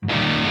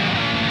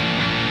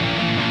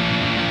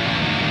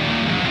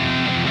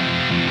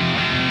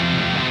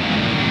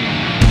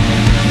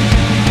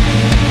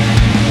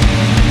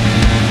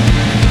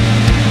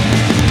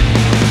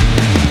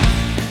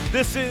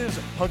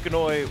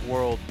Punkanoy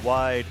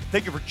Worldwide.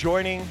 Thank you for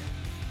joining.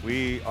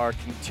 We are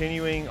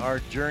continuing our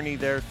journey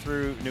there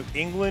through New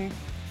England.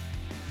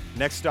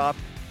 Next stop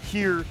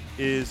here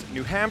is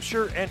New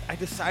Hampshire, and I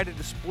decided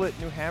to split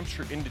New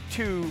Hampshire into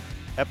two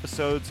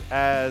episodes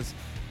as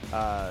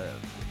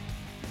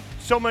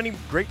so many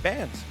great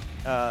bands,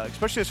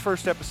 especially this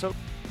first episode.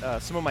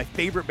 Some of my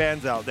favorite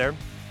bands out there,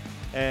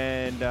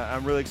 and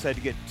I'm really excited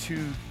to get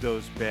to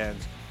those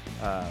bands.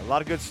 A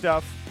lot of good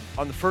stuff.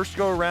 On the first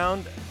go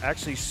around,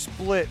 actually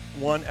split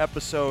one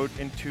episode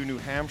into New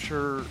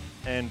Hampshire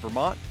and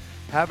Vermont.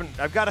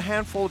 I've got a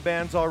handful of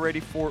bands already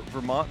for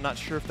Vermont. Not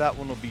sure if that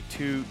one will be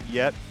two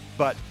yet,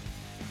 but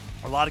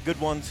a lot of good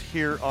ones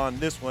here on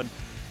this one.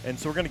 And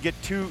so we're going to get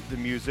to the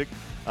music.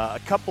 A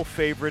couple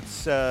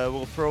favorites.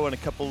 We'll throw in a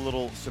couple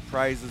little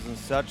surprises and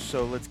such.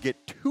 So let's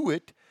get to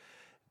it.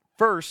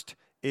 First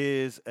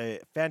is a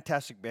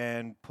fantastic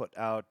band, put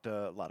out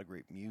a lot of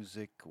great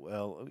music.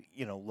 Well,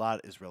 a lot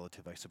is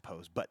relative, I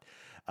suppose. But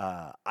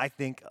I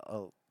think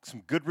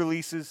some good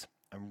releases.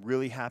 I'm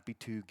really happy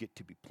to get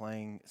to be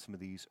playing some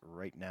of these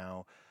right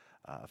now.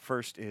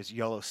 First is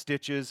Yellow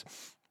Stitches.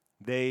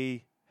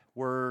 They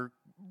were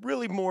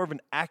really more of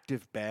an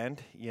active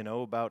band,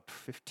 about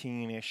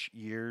 15-ish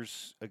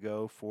years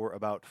ago for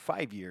about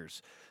 5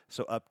 years.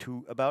 So up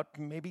to about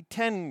maybe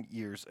 10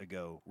 years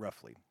ago,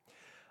 roughly.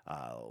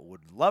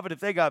 Would love it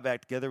if they got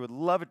back together. Would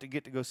love it to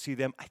get to go see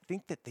them. I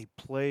think that they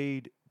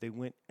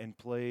went and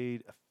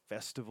played a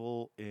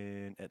festival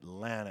in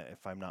Atlanta,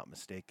 if I'm not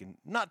mistaken,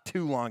 not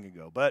too long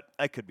ago, but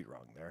I could be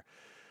wrong there.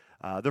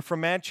 They're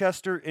from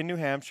Manchester in New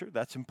Hampshire.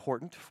 That's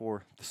important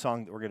for the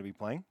song that we're going to be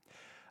playing.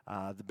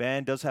 The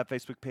band does have a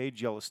Facebook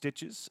page, Yellow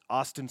Stitches.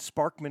 Austin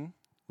Sparkman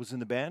was in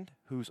the band,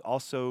 who's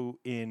also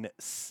in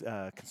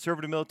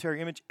Conservative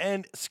Military Image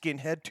and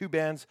Skinhead, two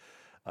bands,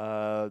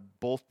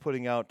 both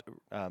putting out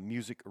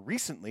music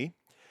recently.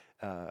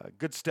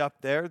 Good stuff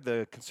there.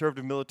 The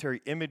Conservative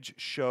Military Image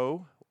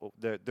show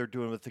they're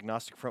doing with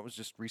Agnostic Front was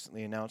just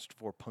recently announced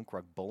for Punk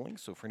Rock Bowling.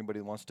 So for anybody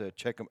who wants to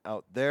check them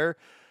out there,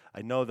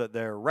 I know that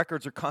their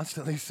records are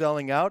constantly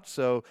selling out,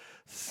 so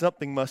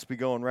something must be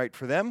going right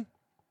for them.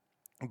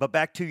 But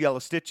back to Yellow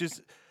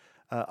Stitches.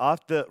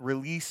 Off the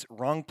release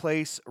Wrong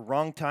Place,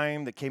 Wrong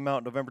Time that came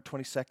out November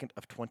 22nd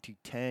of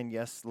 2010.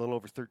 Yes, a little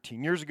over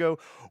 13 years ago.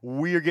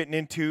 We are getting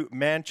into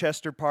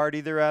Manchester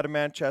Party. They're out of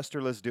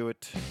Manchester. Let's do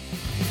it.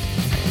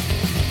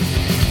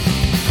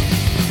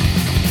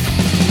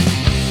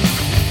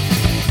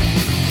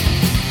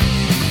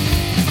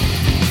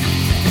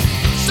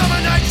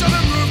 Summer nights,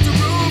 summer roof to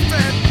roof,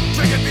 and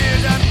drinking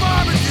beers and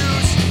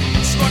barbecues.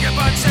 Smoking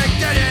bud, sick,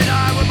 getting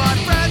high with my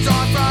friends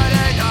on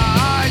Friday night.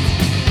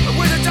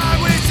 Winter time,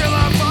 we still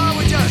have fun.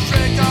 We just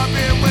drink our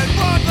beer with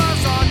road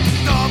gloves on.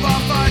 No more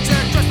fights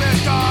and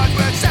Christmas cards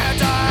with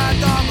Santa at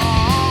the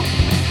mall.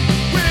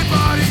 We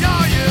party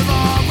all year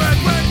long with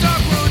winter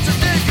boots and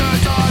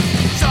sneakers on.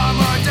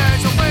 Summer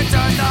days and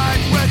winter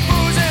nights with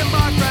booze and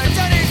my friends.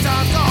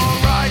 Anytime's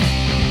alright.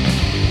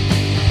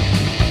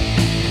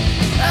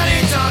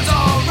 Anytime's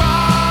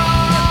alright.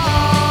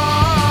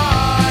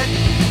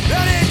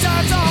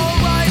 Anytime's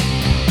alright.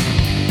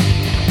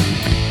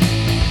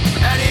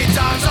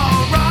 Anytime's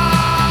alright.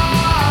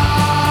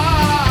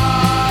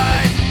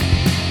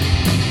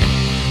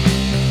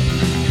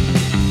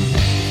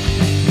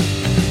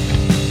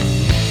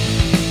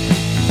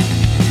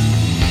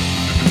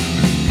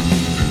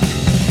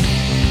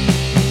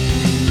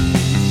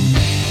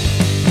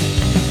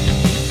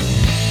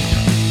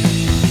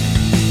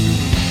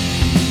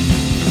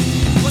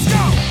 Let's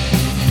go!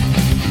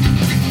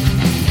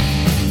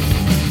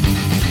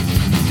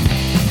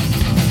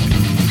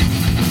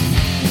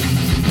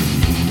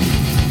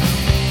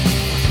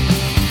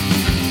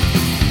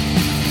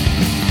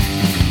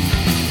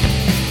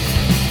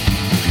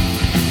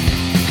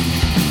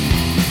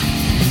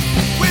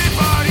 We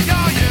party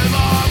all year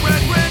long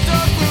with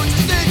winter boots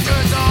and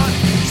sneakers on.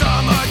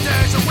 Summer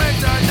days and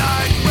winter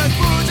nights with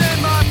booze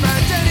and my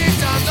friends.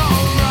 Anytime's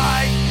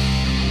alright.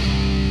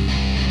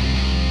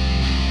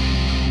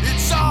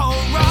 It's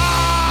alright.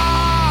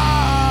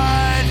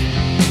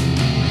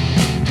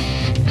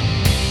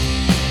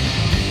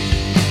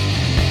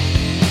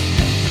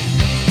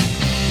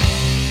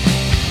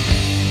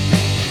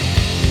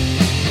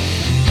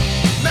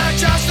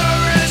 Manchester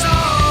is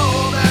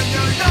home, and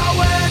you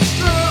know it's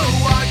true.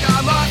 I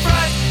got my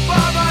friends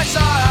by my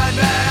side,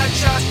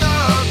 Manchester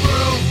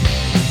crew.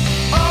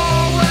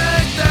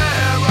 Always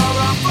there, or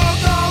I'm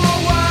booked all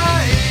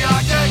away. I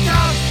can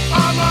count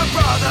on my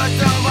brother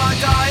till my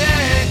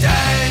dying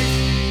day.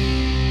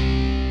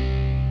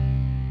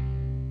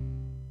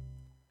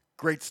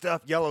 Great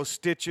stuff. Yellow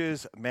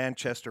Stitches,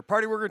 Manchester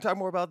Party. We're going to talk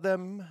more about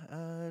them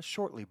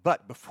shortly.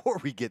 But before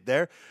we get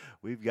there,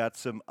 we've got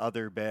some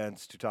other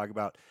bands to talk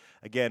about.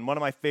 Again, one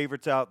of my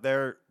favorites out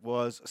there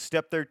was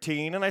Step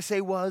 13. And I say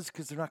was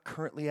because they're not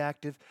currently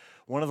active.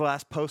 One of the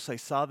last posts I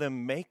saw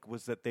them make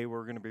was that they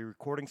were going to be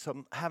recording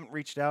something. I haven't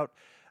reached out.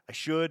 I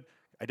should.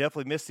 I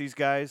definitely miss these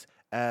guys,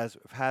 as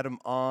I've had them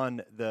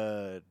on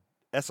the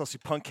SLC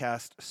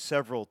Punkcast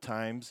several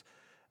times.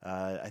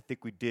 I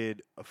think we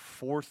did a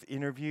 4th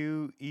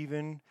interview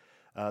even.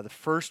 The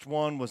first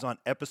one was on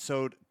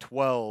episode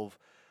 12.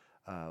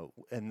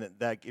 And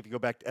that if you go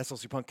back to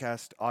SLC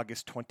Punkcast,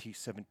 August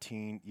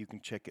 2017, you can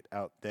check it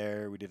out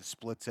there. We did a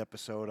splits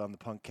episode on the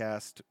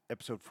Punkcast,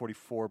 episode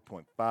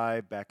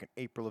 44.5, back in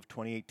April of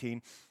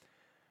 2018.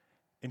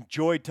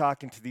 Enjoyed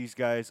talking to these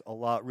guys a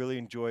lot. Really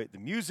enjoy the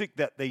music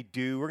that they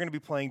do. We're going to be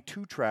playing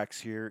 2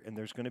 tracks here, and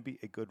there's going to be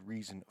a good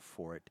reason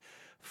for it.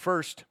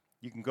 First,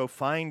 you can go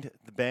find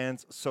the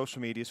band's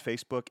social medias,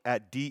 Facebook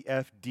at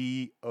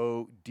DFDODAAT.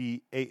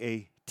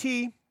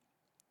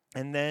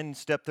 And then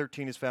Step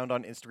 13 is found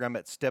on Instagram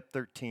at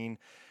Step13NH,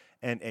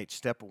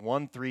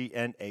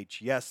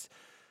 Step13NH. Yes,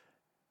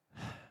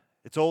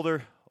 it's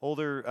older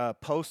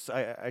posts,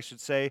 I should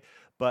say,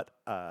 but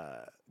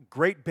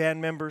great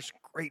band members,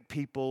 great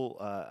people.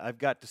 I've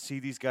got to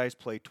see these guys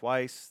play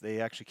twice. They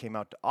actually came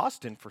out to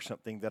Austin for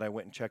something that I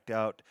went and checked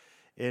out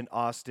in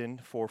Austin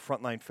for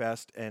Frontline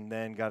Fest, and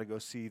then got to go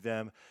see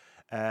them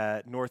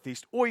at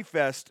Northeast Oi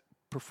Fest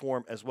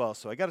perform as well.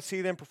 So I got to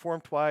see them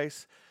perform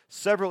twice,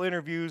 several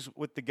interviews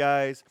with the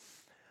guys.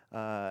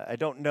 I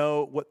don't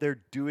know what they're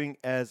doing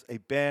as a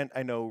band.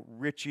 I know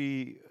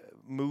Richie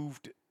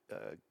moved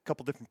a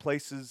couple different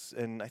places,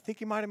 and I think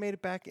he might have made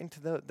it back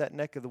into that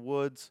neck of the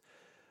woods.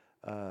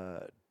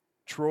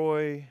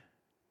 Troy,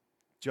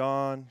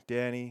 John,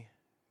 Danny,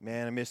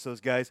 man, I miss those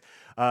guys.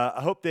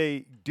 I hope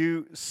they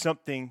do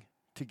something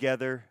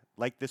together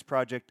like this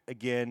project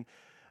again.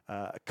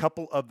 A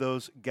couple of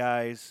those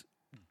guys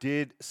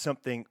did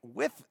something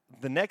with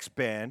the next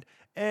band,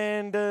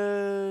 and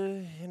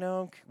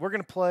we're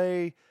gonna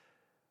play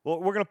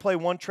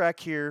one track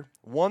here,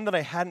 one that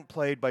I hadn't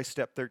played by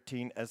Step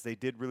 13, as they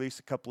did release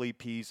a couple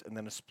EPs and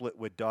then a split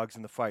with Dogs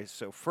in the Fight.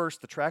 So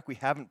first, the track we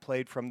haven't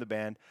played from the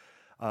band,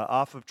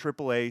 off of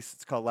Triple Ace,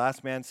 it's called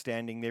Last Man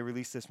Standing. They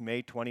released this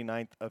May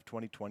 29th of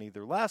 2020,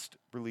 their last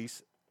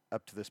release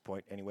up to this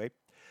point anyway.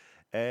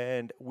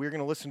 And we're going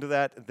to listen to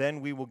that.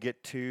 Then we will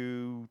get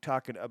to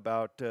talking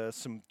about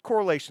some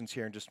correlations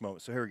here in just a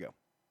moment. So here we go.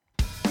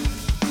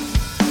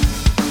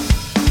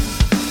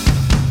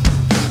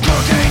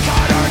 Cookie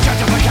cutter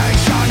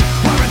gentrification,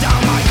 wearing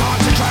down my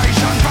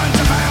concentration. Friends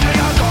and family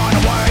are gone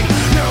away.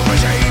 New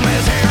regime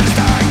is here to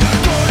stay.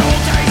 Good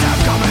old days have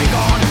come and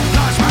gone.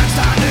 Last man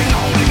standing,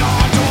 holding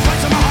on to a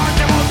place in my heart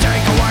they won't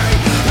take away.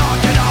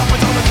 Lock it up and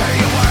throw the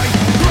key away.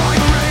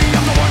 Bribery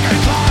of the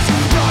working class.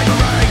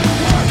 Bribery,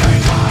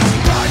 working class.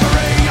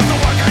 Bribery of the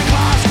working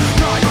class.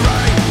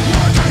 Bribery,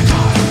 working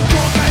class.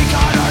 Cookie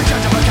cutter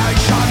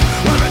gentrification,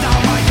 wearing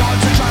down my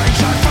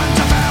concentration. Friends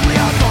and family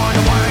are gone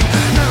away.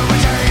 New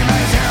regime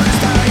is here to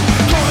stay.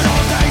 Good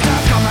old days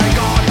have come and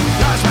gone.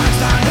 Last man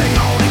standing,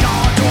 holding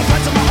on to a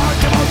place in my heart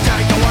they won't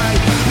take away.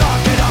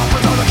 Lock it up and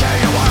throw the key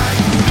away. Bribery of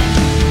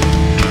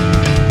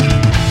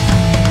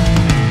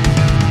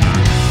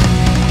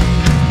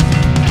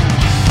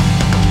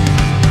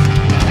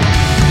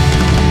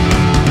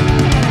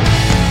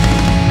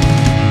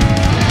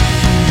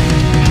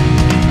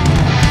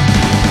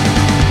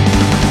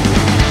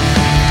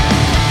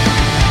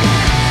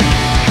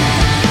the working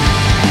class.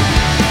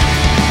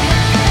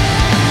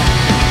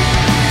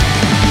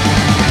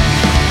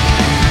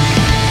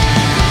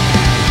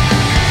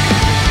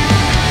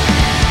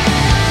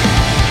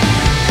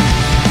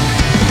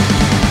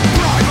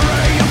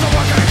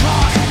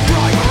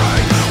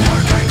 Bribery,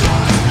 working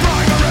class.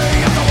 Bribery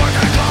of the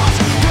working class.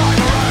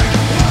 Bribery,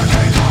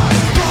 working class.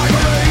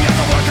 Bribery of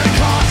the working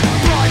class.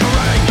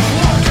 Bribery,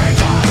 working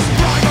class.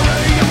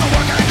 Bribery of the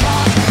working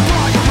class.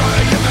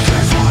 Bribery of the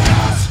kiss my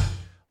ass.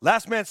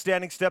 Last Man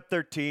Standing, Step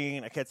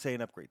 13. I can't say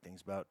enough great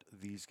things about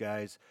these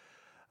guys.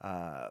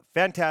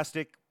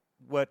 Fantastic.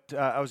 What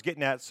I was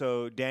getting at,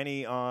 so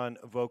Danny on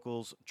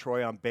vocals,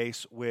 Troy on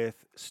bass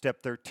with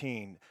Step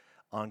 13.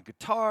 On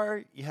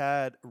guitar, you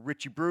had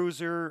Richie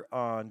Bruiser.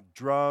 On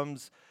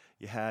drums,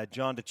 you had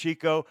John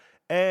DeChico.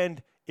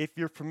 And if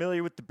you're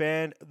familiar with the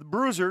band The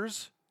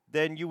Bruisers,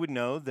 then you would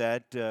know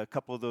that a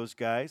couple of those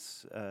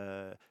guys,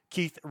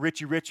 Keith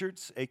Richie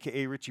Richards,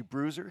 a.k.a. Richie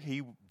Bruiser,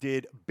 he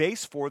did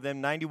bass for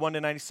them 91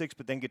 to 96,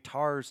 but then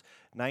guitars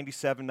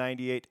 97,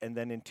 98, and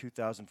then in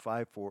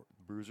 2005 for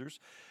The Bruisers.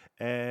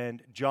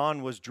 And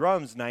John was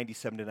drums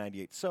 97 to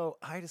 98. So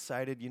I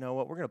decided, you know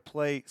what, we're going to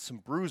play some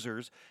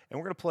Bruisers, and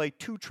we're going to play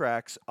 2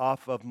 tracks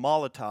off of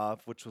Molotov,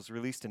 which was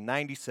released in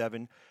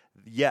 97.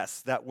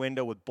 Yes, that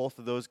window with both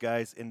of those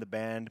guys in the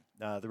band.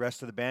 The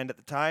rest of the band at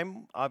the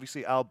time,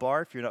 obviously Al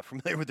Barr, if you're not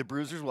familiar with the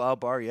Bruisers, well, Al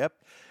Barr, yep.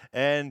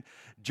 And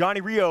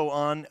Johnny Rio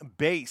on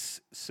bass.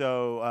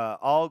 So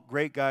all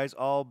great guys,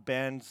 all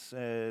bands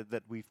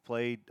that we've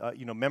played,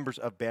 members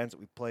of bands that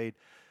we've played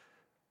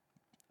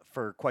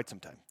for quite some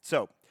time.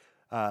 So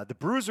the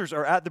Bruisers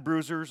are at The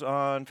Bruisers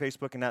on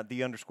Facebook and at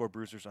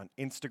 _Bruisers on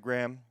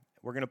Instagram.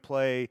 We're going to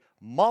play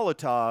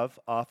Molotov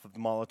off of the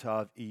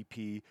Molotov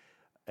EP.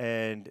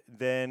 And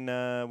then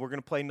we're going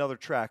to play another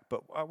track,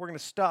 but we're going to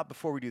stop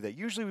before we do that.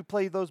 Usually we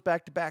play those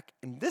back-to-back.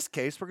 In this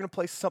case, we're going to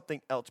play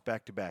something else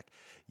back-to-back.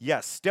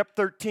 Yes, Step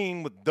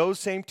 13 with those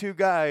same 2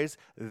 guys,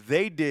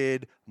 they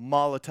did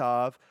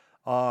Molotov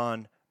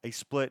on a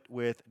split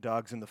with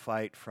Dogs in the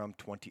Fight from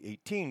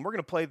 2018. We're going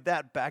to play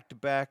that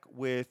back-to-back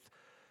with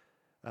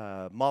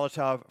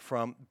Molotov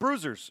from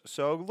Bruisers.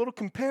 So a little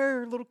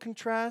compare, a little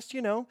contrast,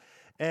 you know.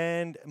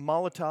 And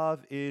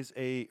Molotov is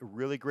a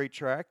really great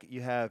track.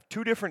 You have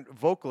two different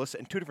vocalists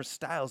and two different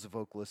styles of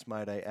vocalists,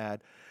 might I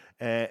add.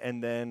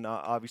 And then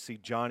obviously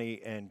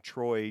Johnny and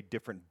Troy,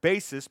 different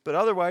bassists. But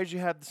otherwise, you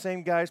have the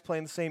same guys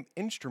playing the same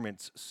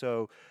instruments.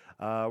 So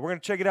we're going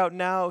to check it out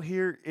now.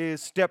 Here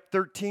is Step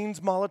 13's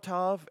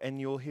Molotov,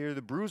 and you'll hear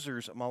the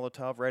Bruisers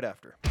Molotov right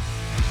after.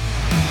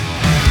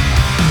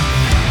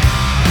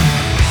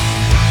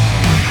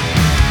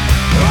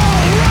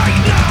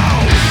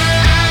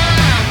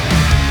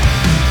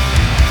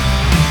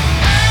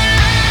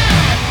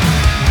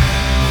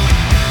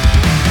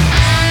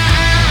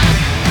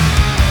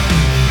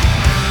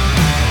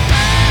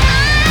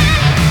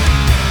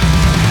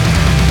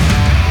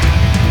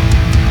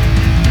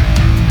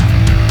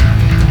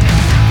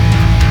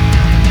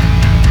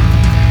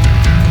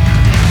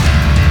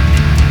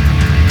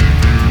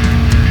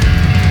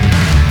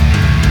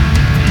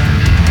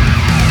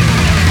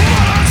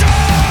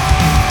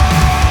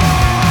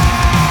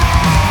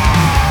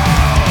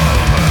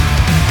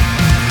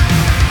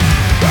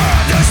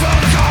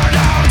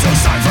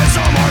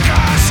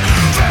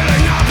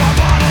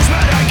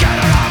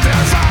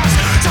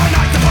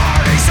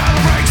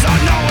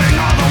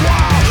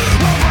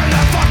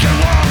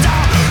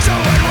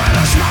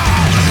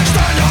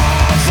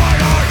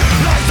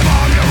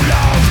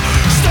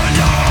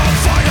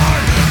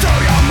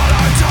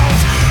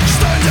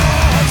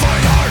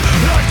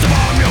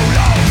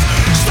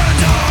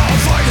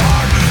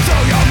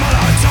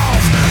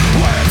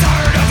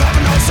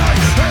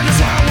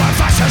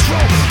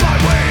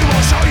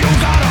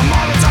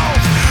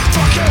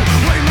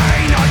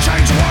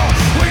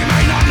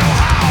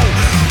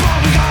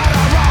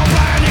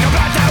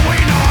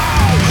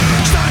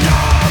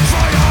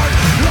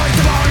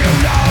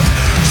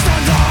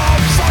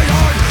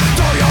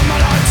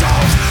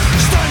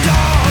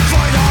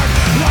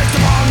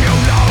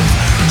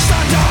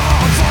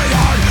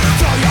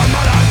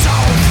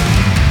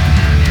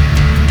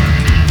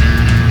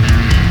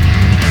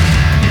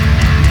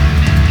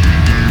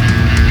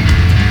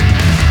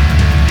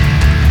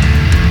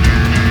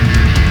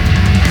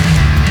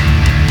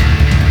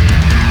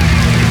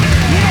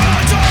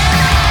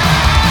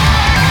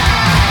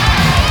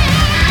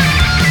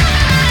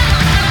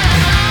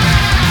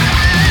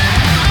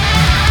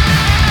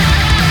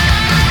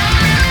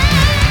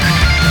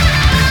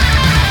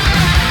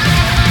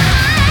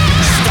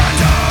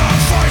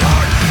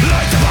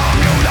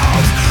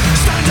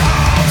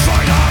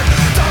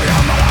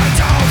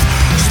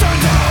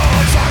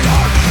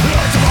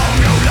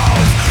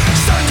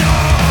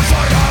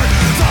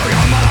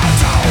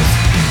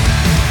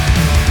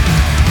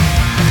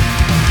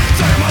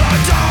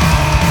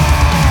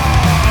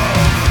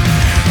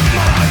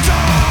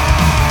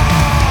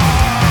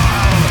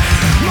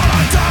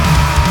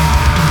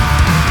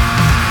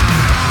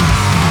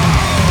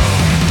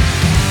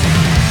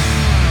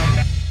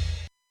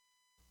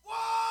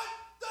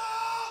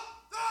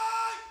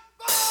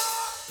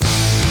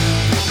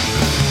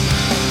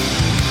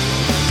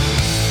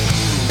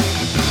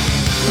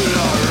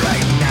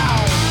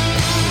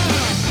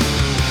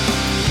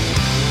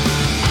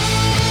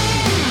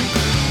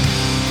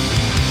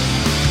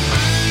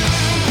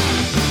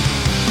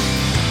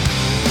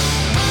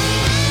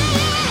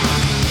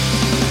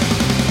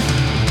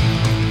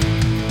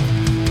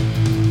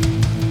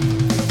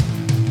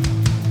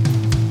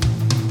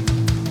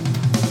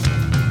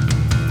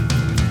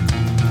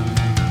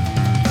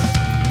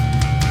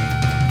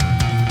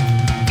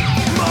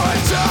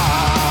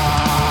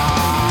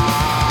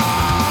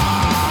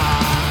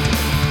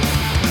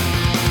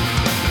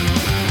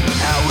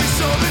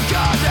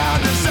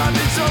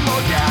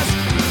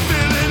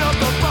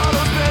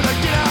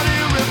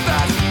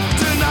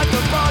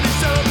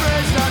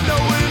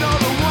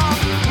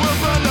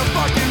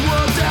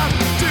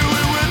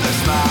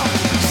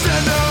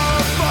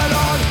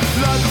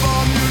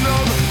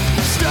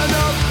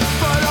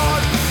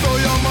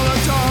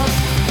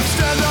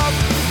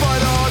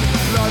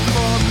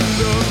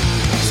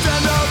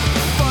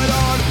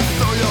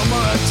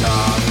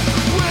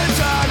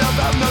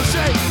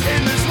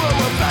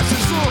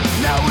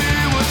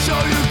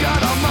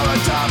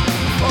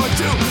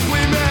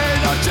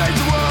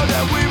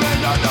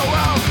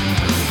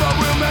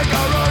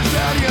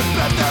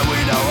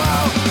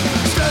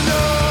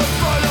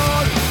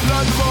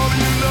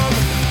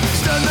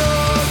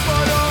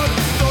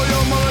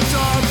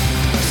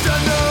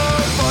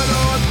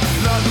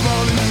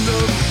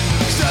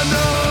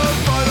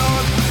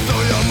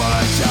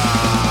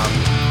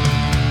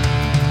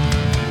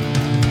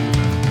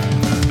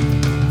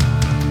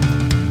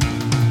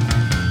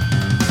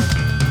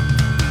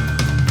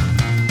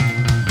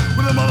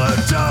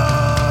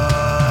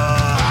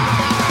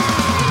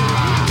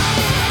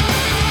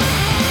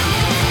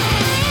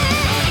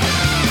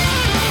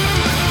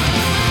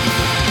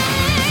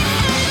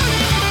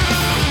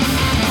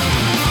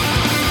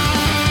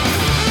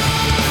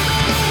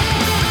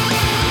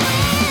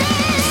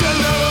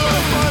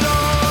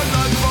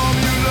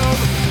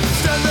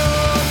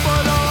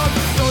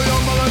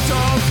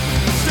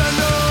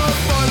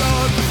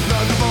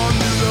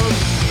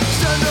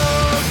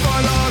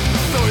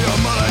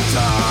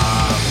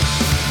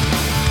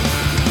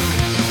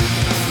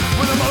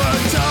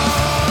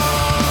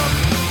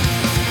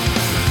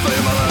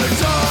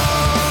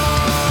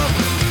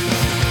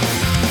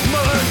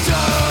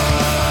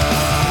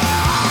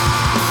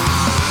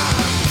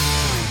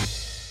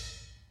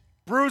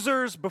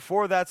 Bruisers.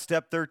 Before that,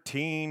 Step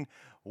 13.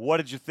 What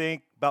did you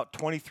think? About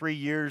 23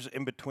 years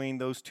in between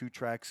those two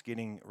tracks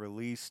getting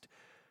released.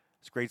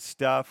 It's great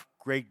stuff.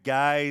 Great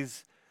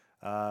guys.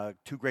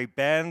 Two great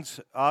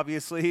bands,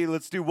 obviously.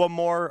 Let's do one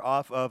more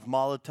off of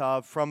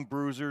Molotov from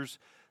Bruisers.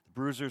 The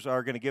Bruisers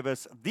are going to give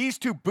us These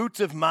Two Boots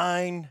of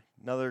Mine.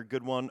 Another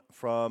good one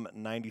from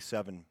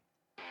 97.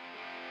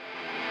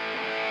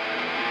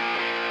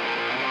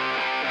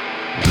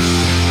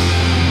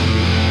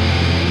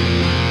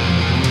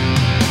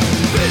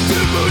 These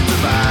two boots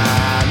of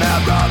mine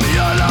have brought me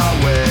a long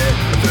way,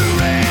 through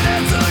rain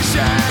and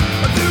sunshine,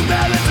 through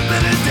balance and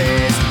bitter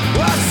days.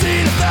 Well, I've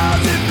seen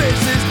 1,000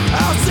 faces,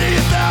 I'll see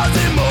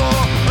 1,000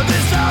 more. But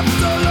this life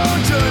is a long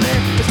journey,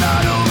 it's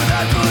not over,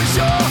 that's for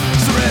sure.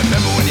 So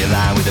remember when you're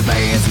lying with the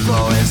bass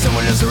flowing,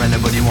 someone just surrender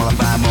but you wanna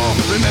find more.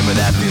 Remember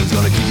that feeling's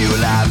gonna keep you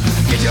alive,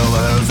 get you over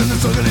hurdles and the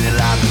struggle in your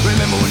life.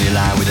 Remember when you're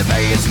lying with the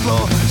bass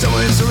flow,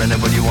 someone just surrender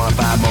but you wanna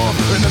find more.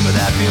 Remember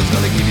that feeling's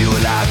gonna keep you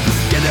alive,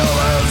 get you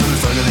over hurdles and the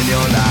struggle in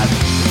your life.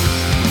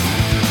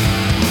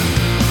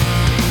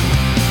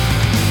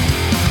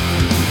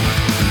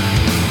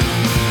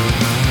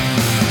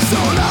 So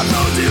life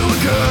throws you a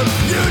curve,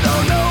 you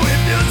don't know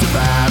if you'll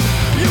survive.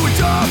 You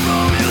withdraw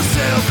from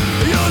yourself,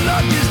 your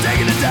luck is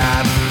taking a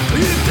dive.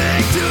 You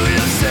think to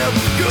yourself,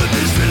 could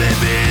this really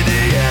be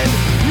the end?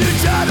 You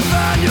try to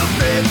find your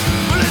faith,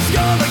 but it's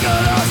gone like a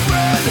lost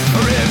friend.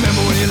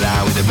 Remember when you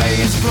lie with the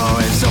bass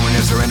flowing, someone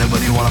you surrender but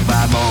you wanna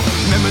fight more.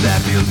 Remember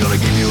that feeling's gonna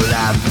keep you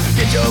alive,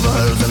 get you over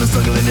hurdles and the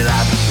struggle in your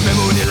life.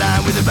 Remember when you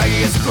lie with the back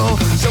against the floor,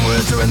 someone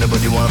you surrender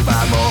but you wanna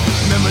fight more.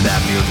 Remember that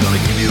feeling's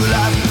gonna keep you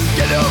alive,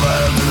 get you over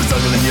hurdles and the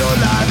struggle in your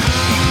life.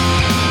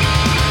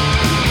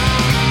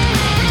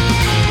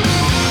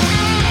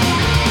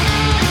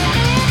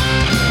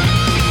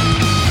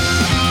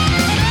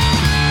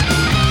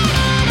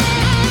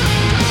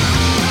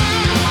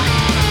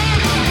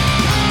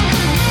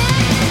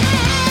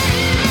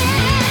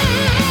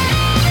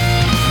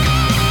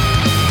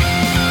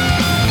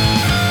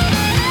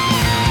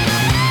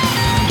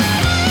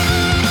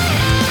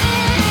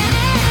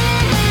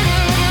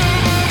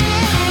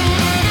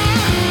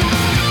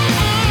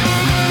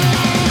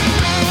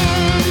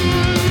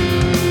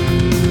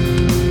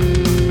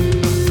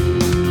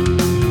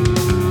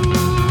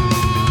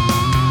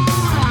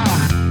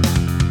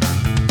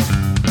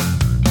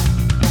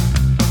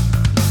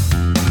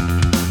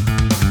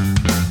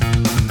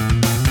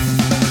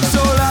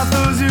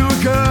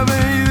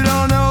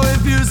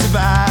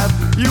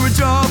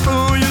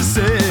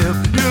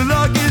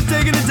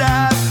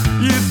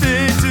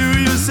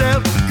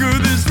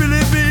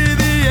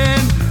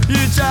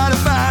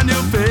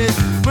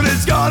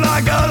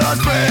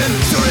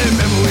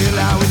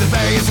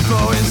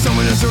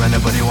 Surrender,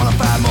 but you wanna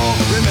fight more.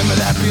 Remember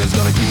that feeling's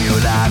gonna keep you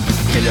alive,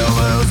 get over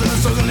hurdles and the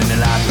struggle in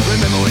your life.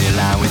 Remember when you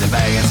lie with the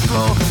bag against the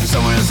floor,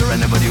 someone will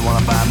surrender, but you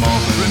wanna fight more.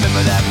 Remember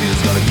that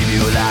feeling's gonna keep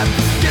you alive,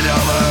 get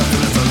over hurdles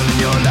and the struggle in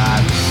your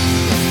life.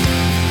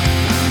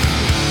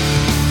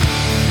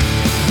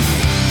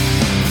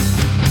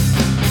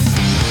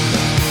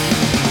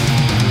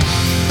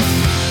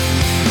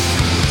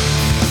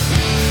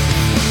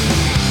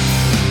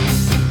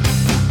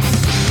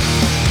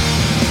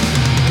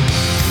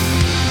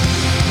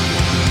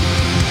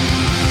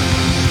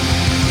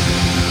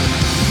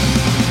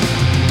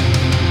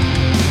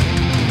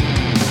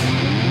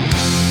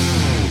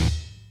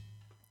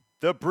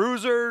 The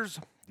Bruisers,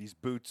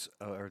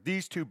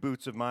 these two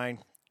boots of mine,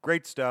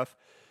 great stuff.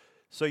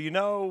 So you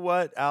know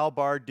what Al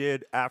Barr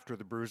did after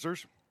the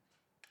Bruisers?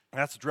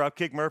 That's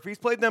Dropkick Murphys.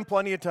 Played them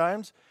plenty of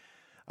times.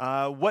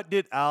 What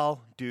did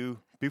Al do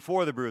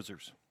before the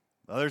Bruisers?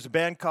 Well, there's a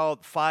band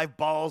called 5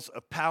 Balls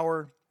of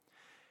Power,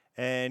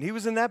 and he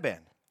was in that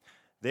band.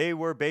 They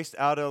were based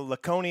out of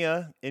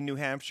Laconia in New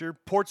Hampshire.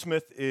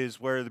 Portsmouth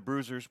is where the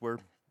Bruisers were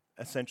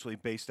essentially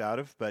based out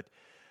of, but,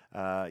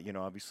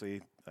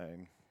 obviously,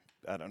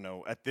 I don't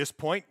know, at this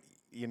point,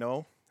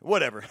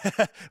 whatever.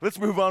 Let's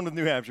move on with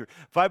New Hampshire.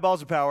 5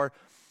 Balls of Power,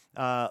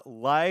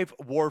 Live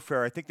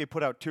Warfare. I think they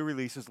put out 2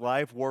 releases.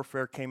 Live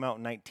Warfare came out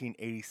in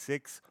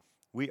 1986.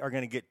 We are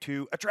going to get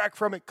to a track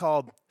from it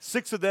called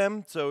 6 of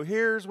Them. So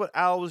here's what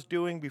Al was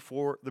doing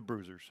before the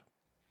Bruisers.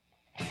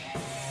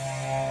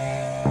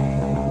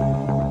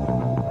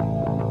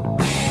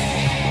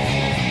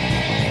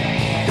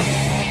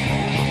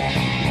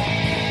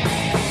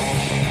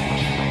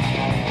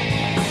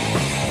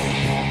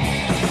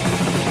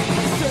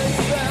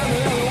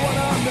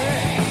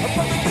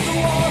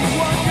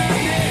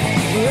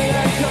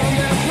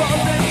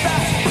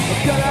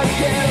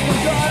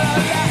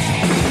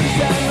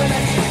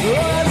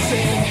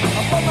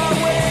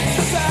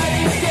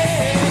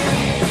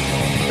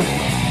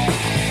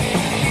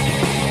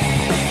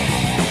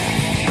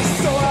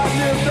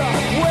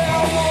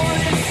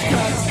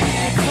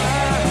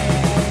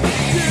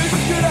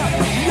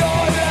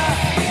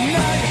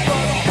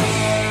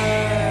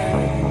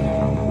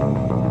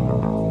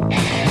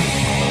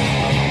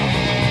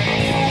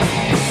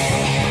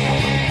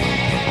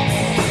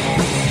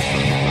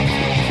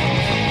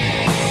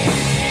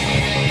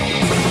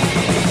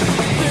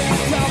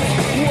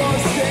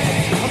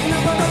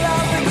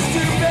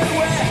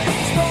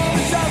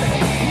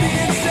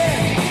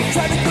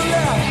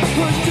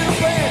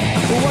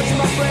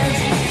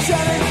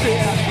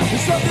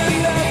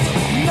 something left,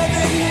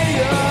 nothing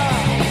here.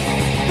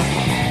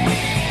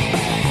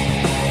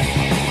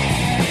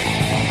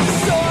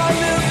 So I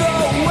live the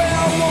way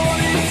I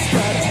want. It's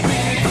got to be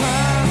a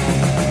crime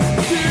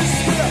to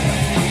skip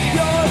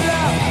your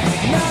life.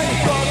 Now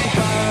you're fucking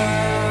fine.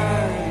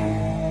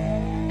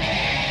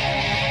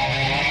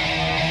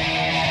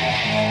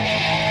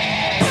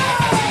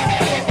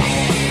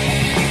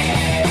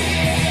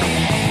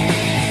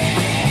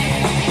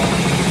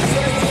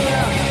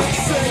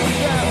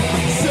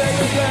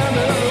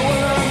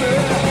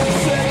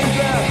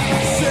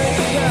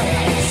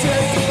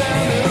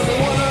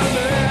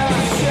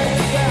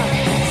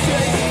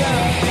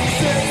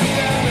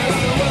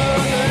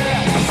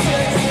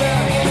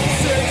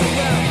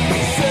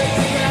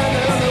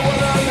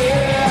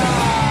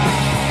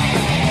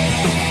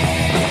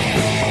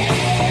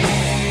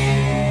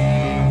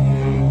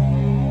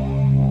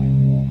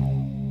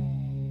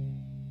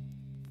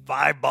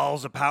 Five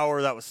Balls of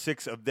Power. That was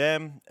 6 of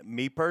them.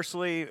 Me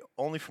personally,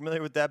 only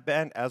familiar with that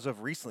band as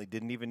of recently.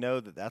 Didn't even know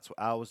that that's what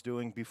I was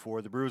doing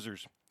before the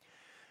Bruisers.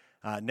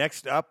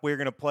 Next up, we're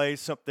going to play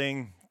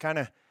something kind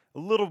of a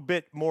little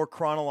bit more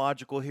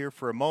chronological here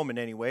for a moment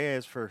anyway,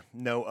 as for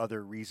no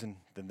other reason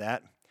than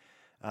that.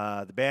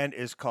 The band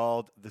is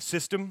called The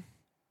System.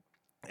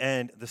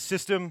 And The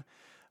System,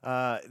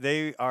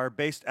 they are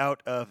based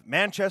out of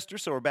Manchester,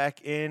 so we're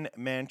back in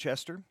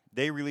Manchester.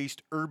 They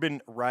released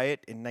Urban Riot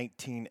in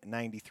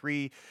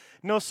 1993.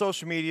 No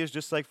social medias,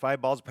 just like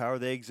Five Balls of Power.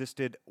 They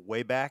existed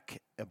way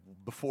back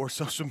before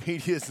social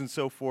medias and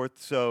so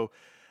forth. So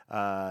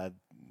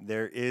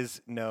there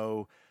is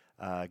no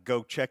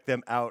go check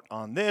them out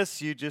on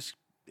this. You just,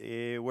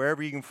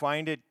 wherever you can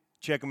find it,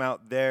 check them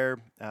out there.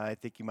 I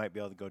think you might be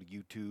able to go to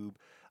YouTube.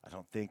 I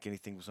don't think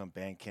anything was on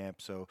Bandcamp,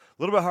 so a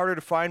little bit harder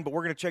to find, but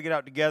we're going to check it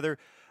out together.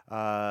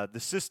 The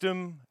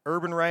System,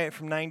 Urban Riot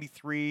from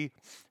 93.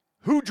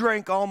 Who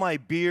Drank All My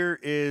Beer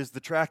is the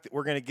track that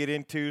we're going to get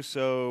into,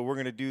 so we're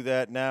going to do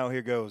that now.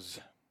 Here goes.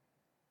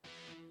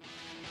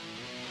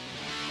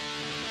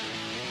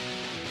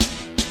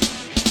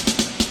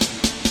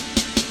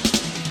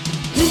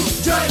 Who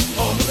drank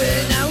all my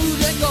beer? Now who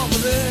drank all my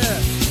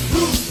beer?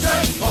 Who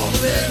drank all my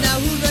beer?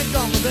 Now who drank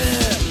all my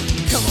beer?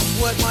 Come on,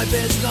 work, my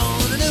beer's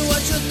gone. I knew I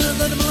shouldn't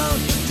have let them alone.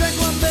 Drank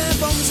one beer,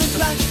 bombs and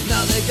black.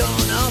 Now they're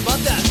gone, how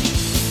about that?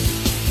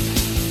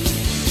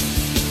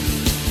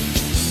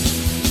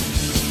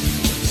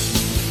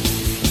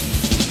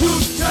 Who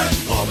drank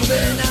all my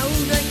beer? Now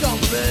who drank all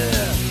my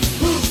beer?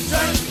 Who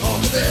drank all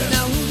my beer?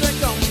 Now who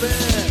drank all my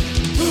beer?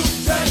 Who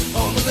drank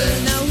all my beer?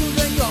 Now who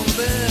drank all my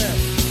beer?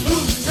 Who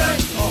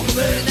drank all my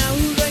beer? Now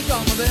who drank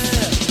all my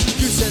beer?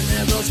 You said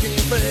never else can you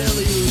fail.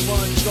 You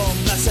want to go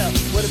myself.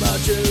 What about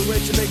you?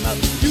 With your big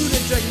mouth? You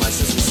didn't drink my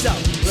sister's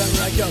stout.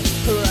 Wherever I go,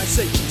 whoever I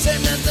see,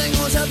 same damn thing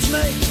always happens to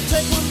me.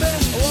 Take one beer,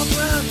 I walk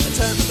around, and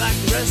turn my back,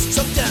 the rest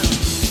up down.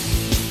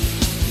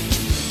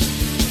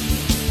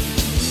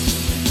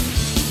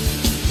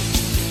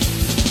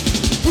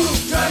 Who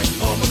drank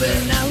all my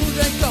beer? Now who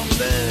drank all my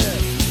beer?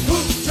 Who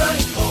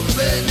drank all my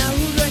beer? Now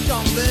who drank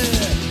all my beer?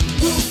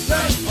 Who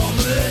drank all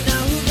my beer?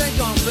 Now who drank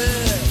all my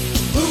beer?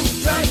 Who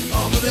drank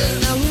all my beer?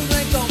 Now who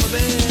drank all my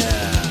beer?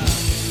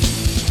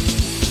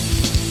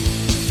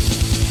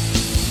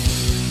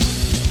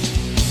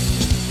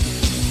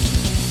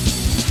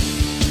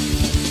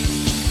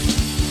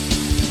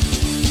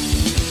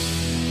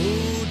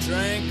 Who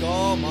drank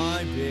all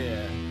my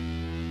beer?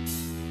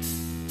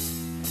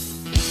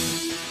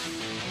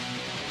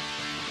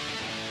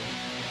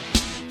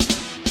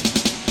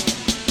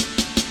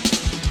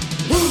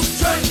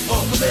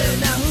 All my beer,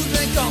 now who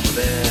drank all my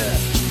beer?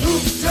 Who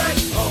drank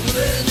all my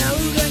beer? Now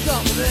who drank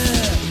all my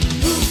beer?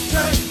 Who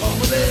drank all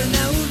my beer?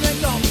 Now who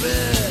drank all my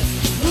beer?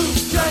 Who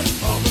drank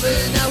all my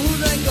beer? Now who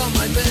drank all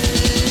my beer?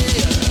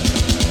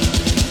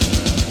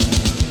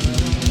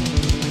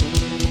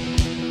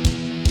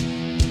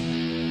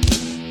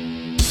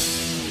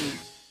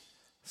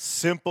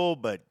 Simple,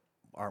 but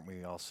aren't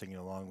we all singing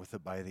along with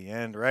it by the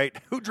end, right?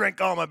 Who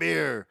drank all my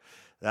beer?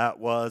 That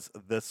was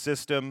The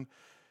System.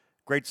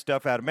 Great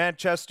stuff out of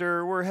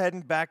Manchester. We're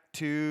heading back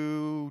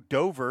to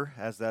Dover,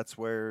 as that's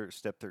where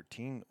Step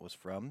 13 was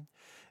from.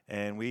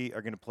 And we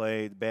are going to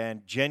play the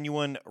band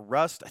Genuine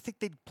Rust. I think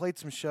they played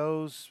some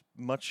shows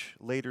much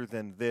later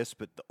than this,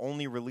 but the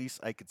only release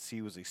I could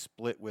see was a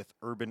split with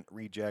Urban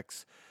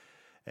Rejects.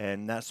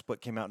 And that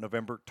split came out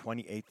November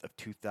 28th of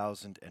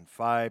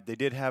 2005. They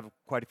did have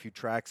quite a few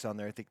tracks on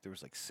there. I think there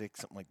was like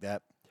 6, something like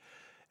that.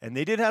 And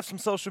they did have some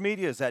social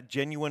medias at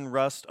Genuine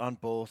Rust on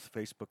both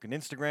Facebook and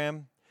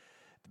Instagram.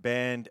 The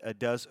band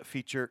does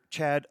feature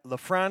Chad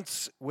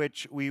LaFrance,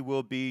 which we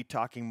will be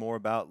talking more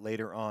about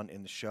later on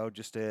in the show,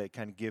 just to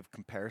kind of give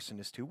comparison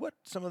as to what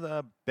some of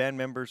the band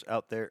members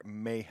out there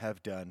may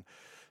have done.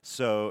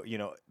 So,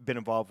 been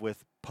involved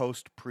with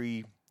post,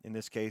 pre, in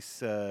this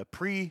case,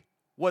 pre,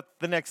 what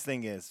the next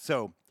thing is.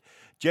 So,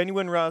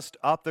 Genuine Rust,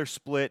 off their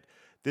split.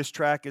 This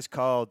track is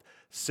called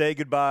Say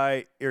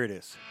Goodbye. Here it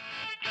is.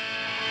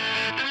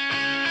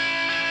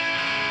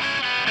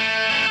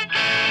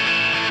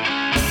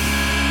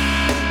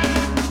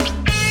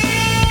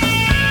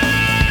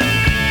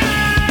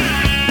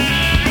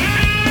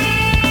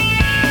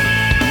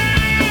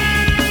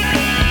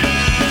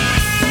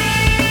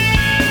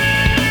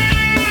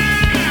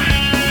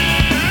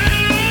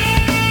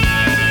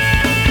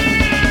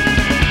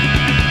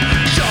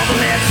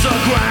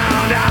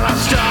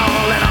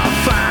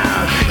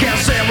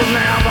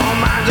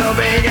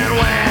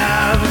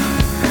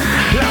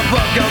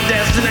 book of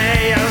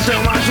destiny, and so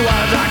much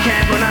words I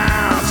can't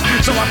pronounce.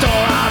 So I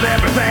tore out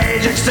every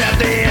page except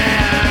the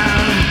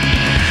end.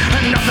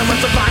 And nothing will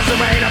suffice to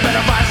rain a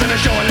better vice than a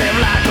short lived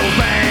life of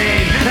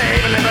pain.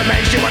 Even if it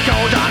makes you a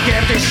cold, dark,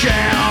 empty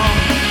shell.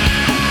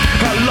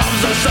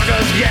 Love's a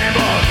sucker's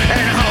gamble,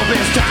 and hope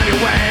is time you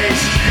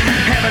waste.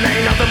 Heaven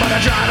ain't nothing but a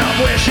dried up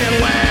wishing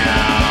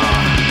well.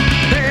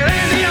 It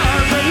ain't the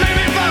odds that make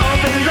me fall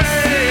from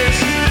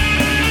grace.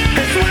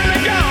 It's when they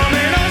come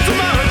and all so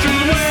much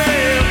is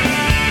well.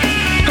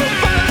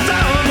 Find us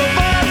out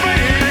before I'm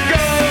free to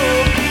go.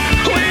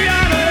 We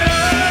gotta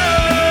know.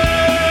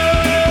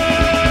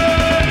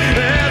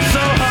 It's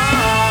so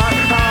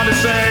hard to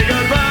say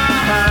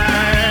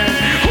goodbye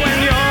when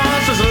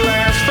yours is the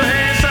last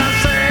face I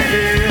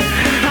say.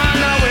 I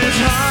know it's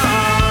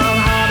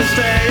hard to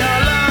stay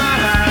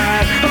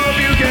alive. Hope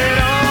you can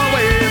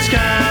always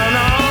count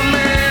on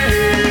me.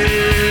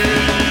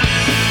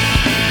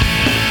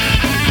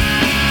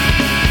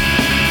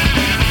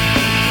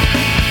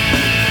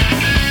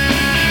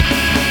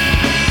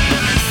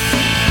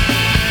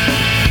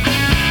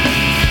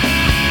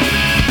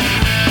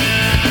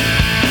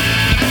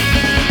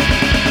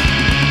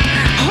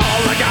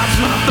 All I got's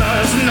my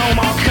thirst, no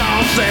more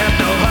concept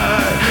of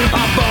her.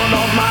 I burn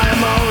off my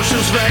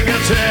emotions,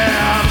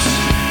 fingertips.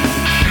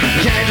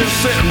 Can't just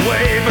sit and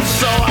wait, but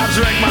so I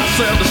drink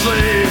myself to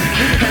sleep.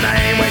 And I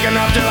ain't waking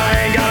up till I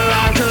ain't got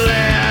long to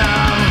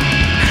live.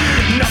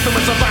 Nothing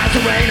will suffice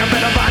to rain a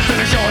better vice than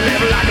a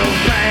short-lived lack of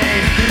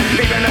pain.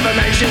 Even if it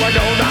makes you a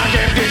gold, dark,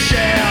 empty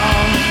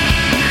shell.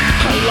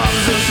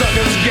 Love's a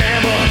sucker's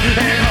gamble,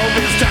 and hope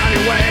is time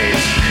you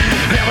waste.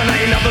 Heaven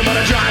ain't nothing but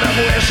a dried up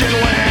wishing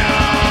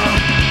well.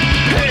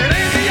 It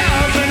ain't the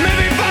odds that make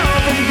me fall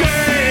from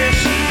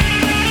grace.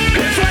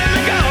 It's when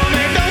they come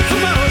and don't so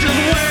much as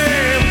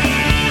wave.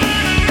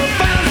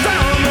 Find a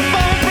sound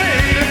before I'm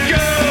ready to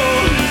go.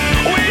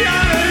 We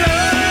gotta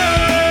know.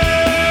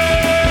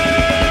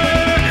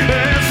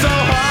 It's so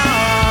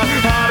hard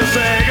to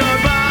say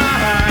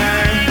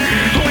goodbye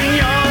when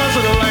yours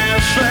are the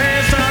last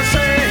face I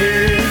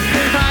see.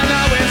 I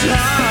know it's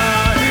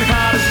hard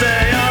to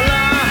stay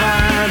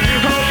alive.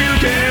 Hope you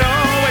can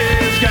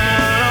always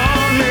count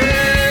on me.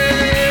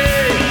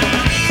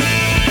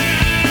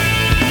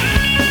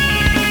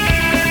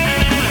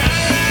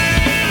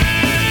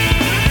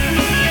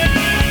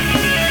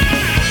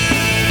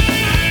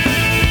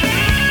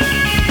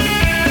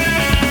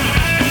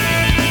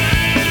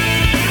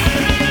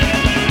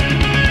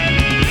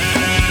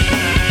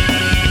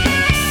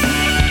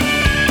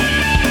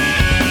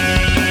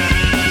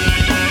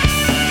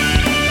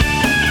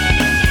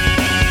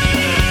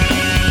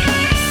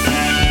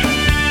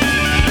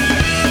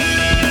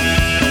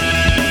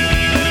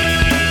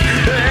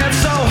 It's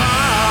so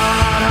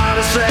hard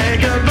to say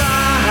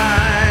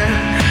goodbye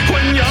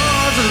when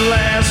yours is the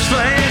last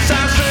face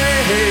I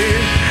see.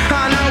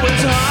 I know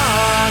it's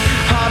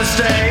hard to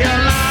stay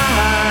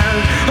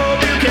alive.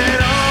 Hope you can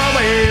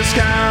always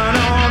count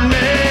on me.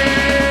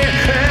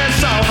 It's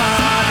so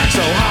hard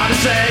to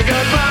say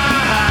goodbye.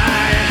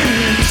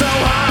 So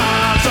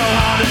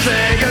hard to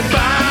say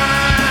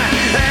goodbye.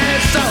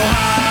 It's so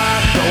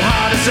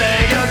hard to say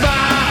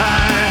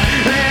goodbye.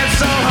 It's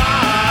so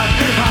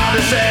hard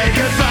to say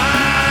goodbye.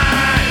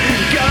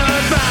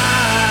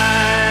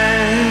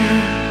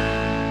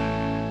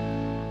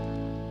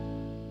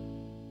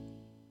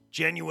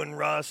 Genuine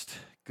Rust,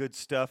 good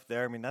stuff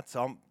there. I mean, that's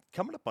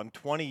coming up on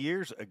 20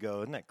 years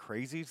ago. Isn't that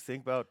crazy to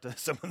think about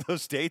some of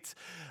those dates?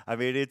 I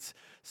mean, it's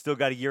still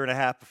got a year and a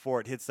half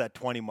before it hits that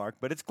 20 mark,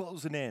 but it's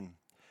closing in.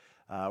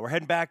 We're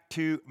heading back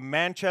to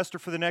Manchester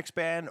for the next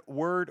band,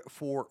 Word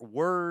for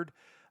Word.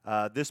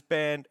 This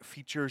band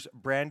features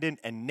Brandon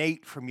and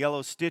Nate from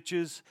Yellow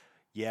Stitches.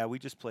 Yeah, we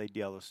just played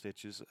Yellow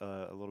Stitches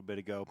a little bit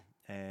ago,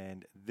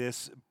 and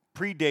this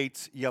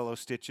predates Yellow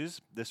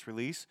Stitches, this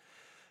release.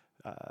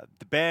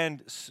 The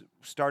band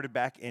started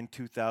back in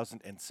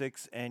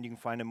 2006, and you can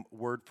find them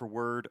Word for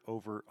Word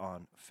over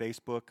on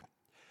Facebook.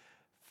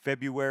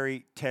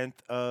 February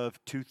 10th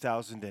of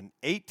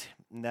 2008,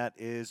 and that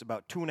is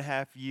about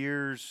 2.5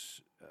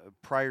 years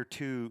prior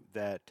to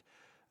that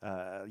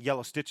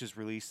Yellow Stitches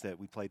release that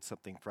we played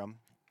something from.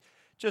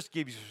 Just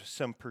give you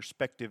some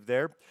perspective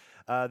there.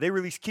 They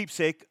released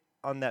Keepsake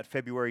on that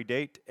February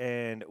date,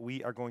 and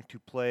we are going to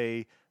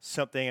play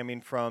something. I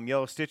mean, from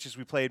Yellow Stitches,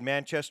 we played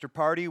Manchester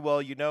Party.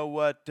 Well, you know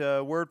what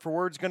Word for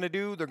Word's going to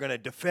do? They're going to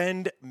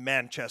defend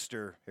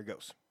Manchester. Here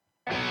goes.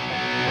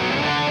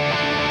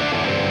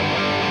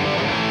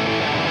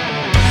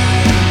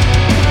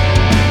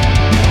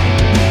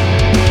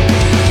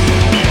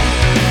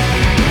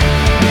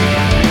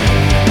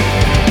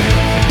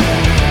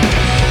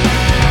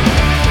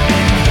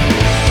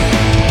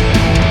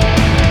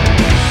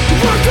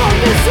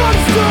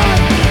 Misunderstood,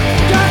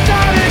 got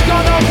down and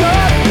got no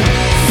good.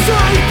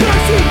 Society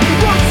cursing,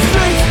 walk the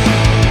streets.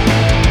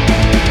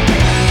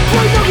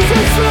 Play numbers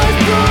and slave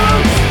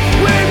girls.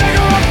 We make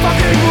our own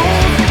fucking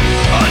rules.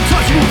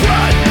 Untouchable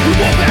pride, we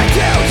won't back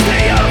down.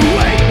 Stay out of the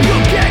way,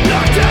 you'll get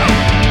knocked down.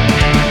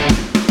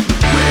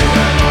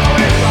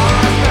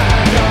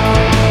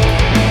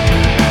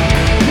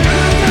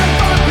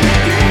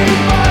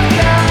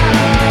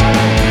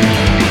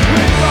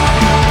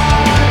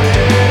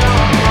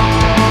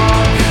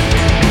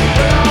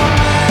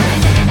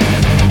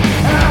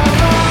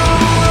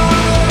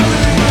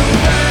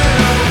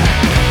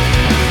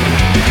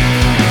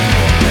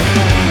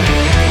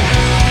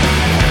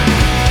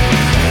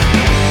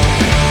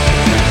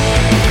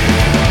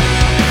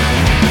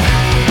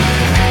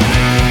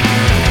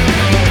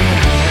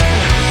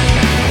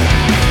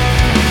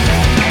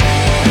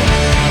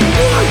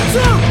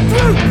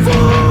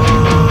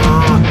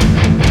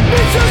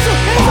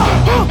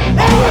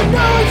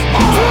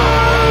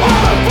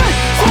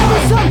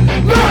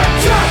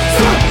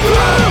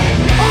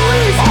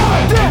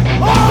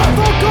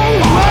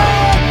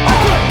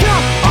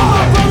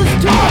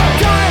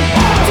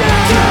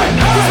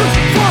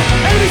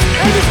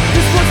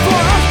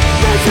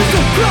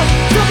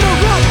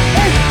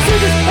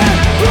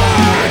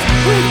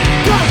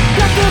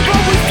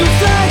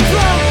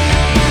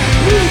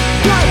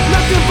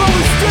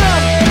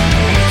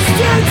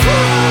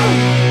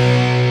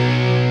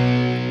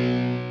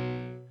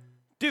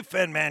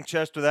 FM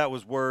Manchester. That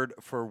was Word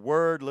for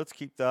Word. Let's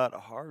keep that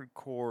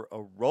hardcore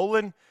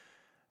rolling.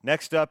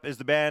 Next up is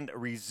the band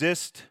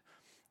Resist,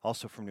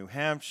 also from New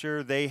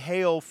Hampshire. They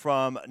hail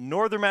from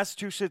northern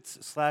Massachusetts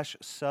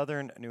 /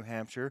 southern New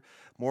Hampshire,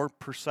 more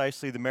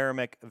precisely the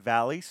Merrimack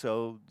Valley,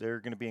 so they're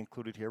going to be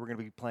included here. We're going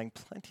to be playing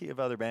plenty of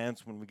other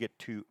bands when we get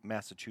to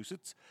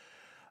Massachusetts.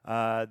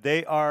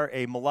 They are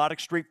a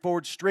melodic,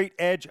 straightforward,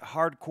 straight-edge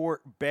hardcore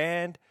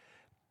band.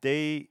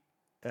 They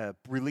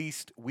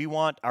released We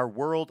Want Our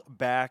World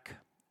Back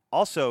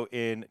also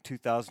in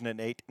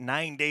 2008,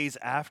 9 days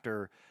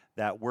after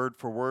that Word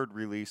for Word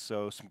release.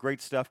 So some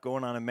great stuff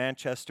going on in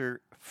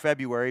Manchester,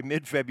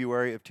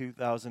 mid-February of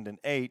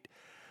 2008.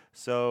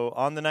 So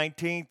on the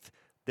 19th,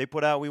 they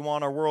put out We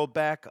Want Our World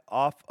Back.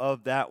 Off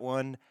of that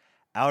one,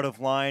 Out of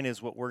Line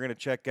is what we're going to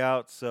check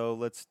out. So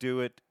let's do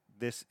it.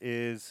 This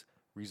is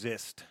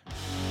Resist.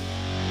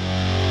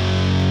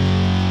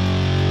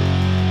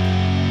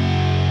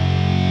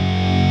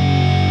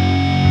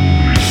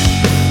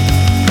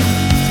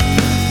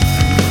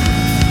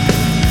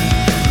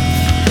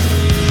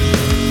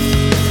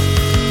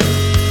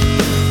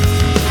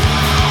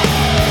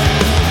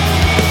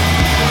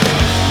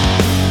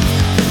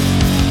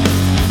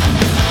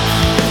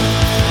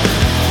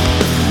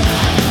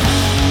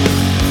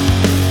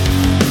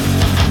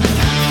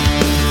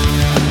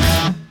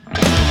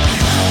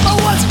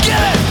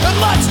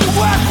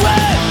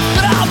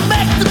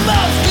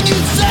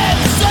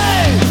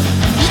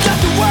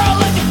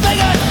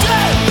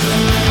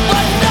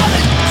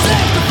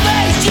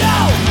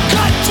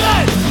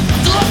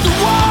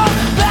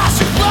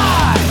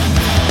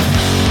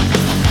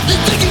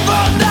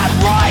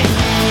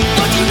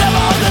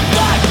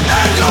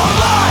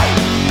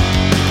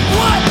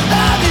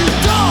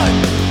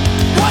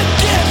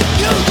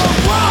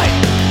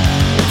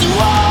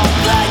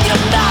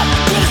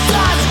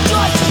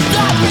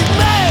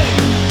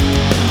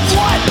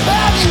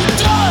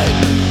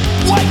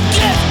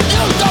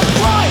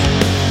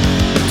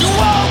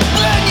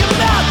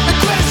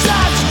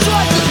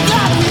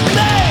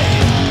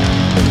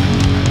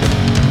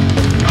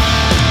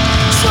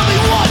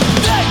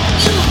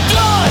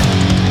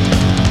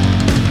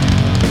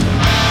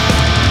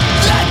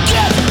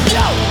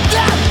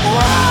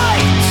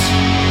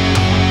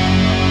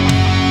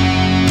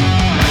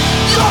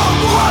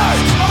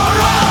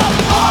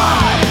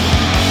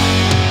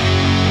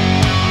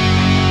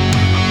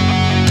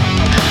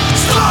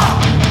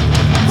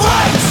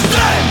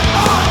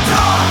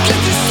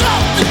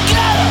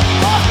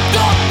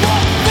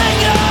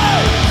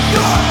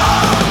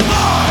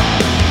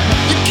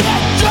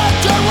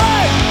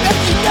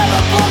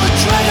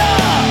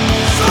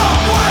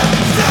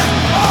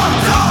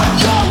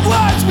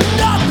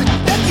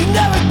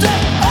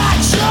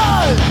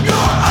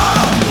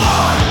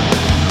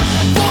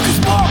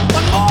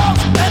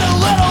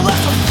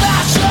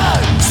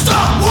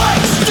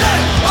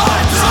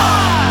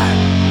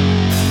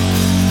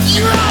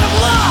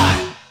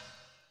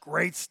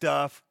 Great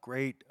stuff,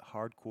 great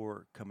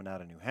hardcore coming out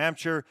of New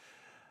Hampshire.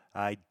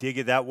 I dig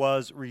it. That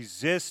was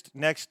Resist.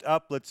 Next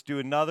up, let's do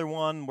another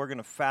one. We're going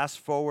to fast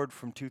forward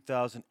from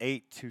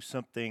 2008 to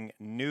something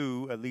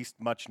new, at least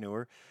much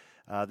newer.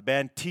 The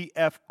band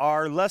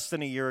TFR, less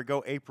than a year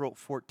ago, April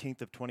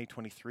 14th of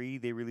 2023,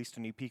 they released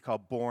an EP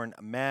called Born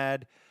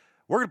Mad.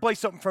 We're going to play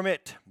something from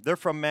it. They're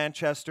from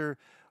Manchester.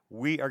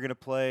 We are going to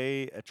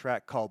play a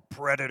track called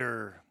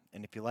Predator.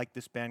 And if you like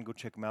this band, go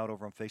check them out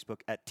over on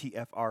Facebook at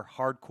TFR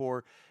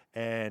Hardcore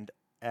and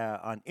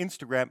on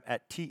Instagram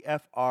at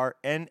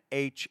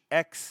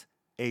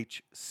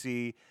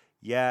TFRNHXHC.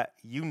 Yeah,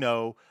 you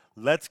know.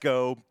 Let's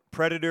go.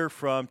 Predator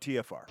from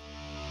TFR.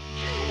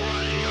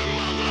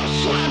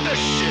 I'll slap the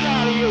shit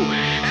out of you,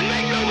 and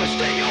make no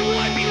mistake, I'll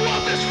wipe you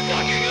off this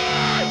fucking earth!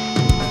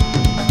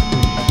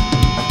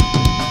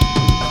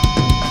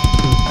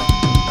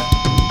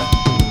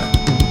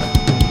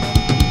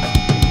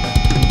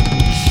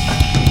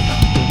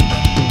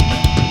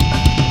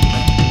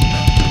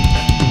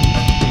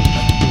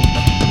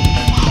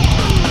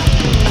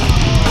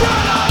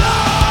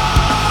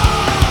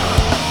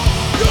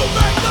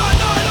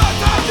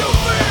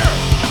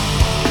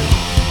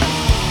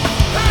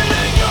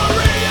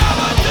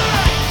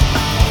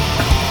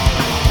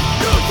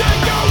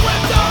 Take your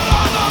whip down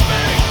on the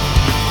beat.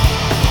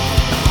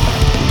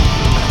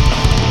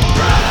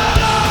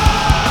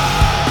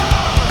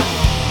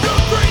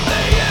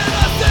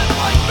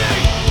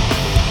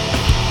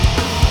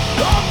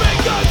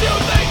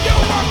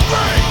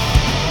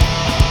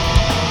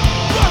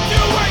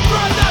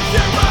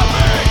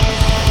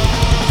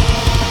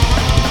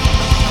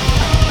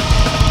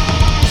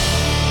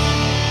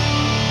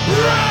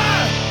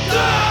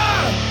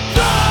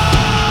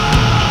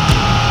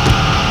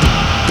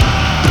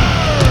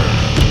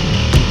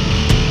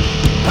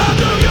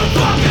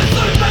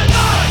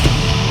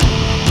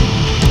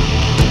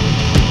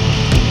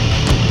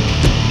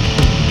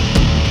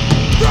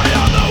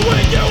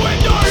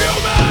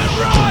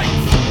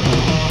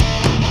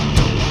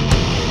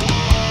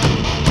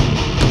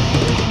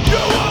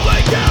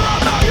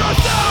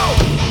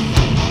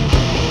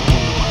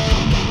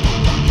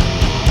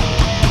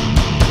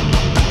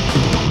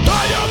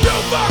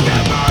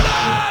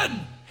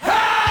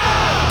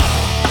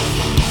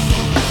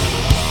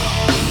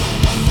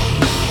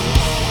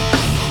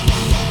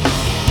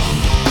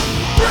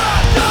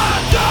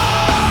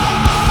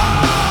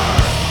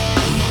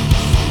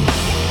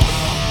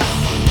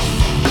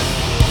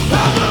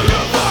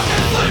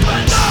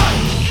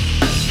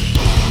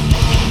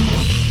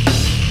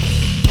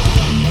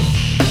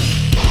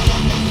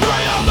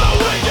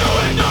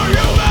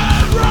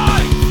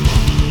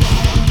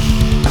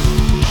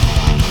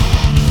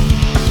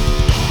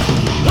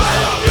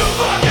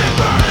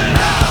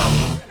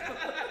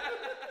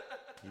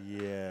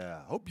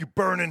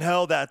 Burn in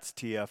Hell. That's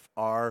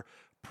TFR.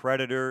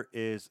 Predator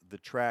is the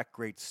track.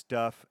 Great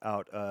stuff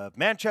out of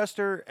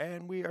Manchester,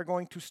 and we are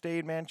going to stay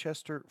in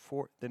Manchester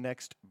for the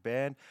next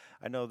band.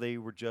 I know they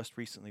were just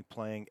recently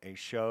playing a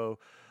show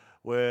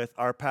with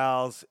our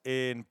pals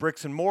in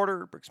Bricks and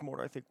Mortar. Bricks and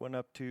Mortar, I think, went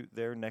up to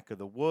their neck of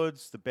the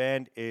woods. The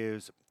band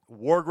is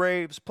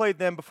Wargraves. Played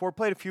them before,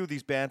 played a few of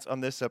these bands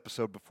on this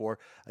episode before.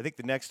 I think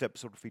the next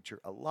episode will feature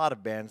a lot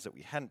of bands that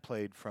we hadn't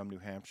played from New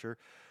Hampshire.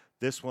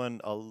 This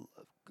one,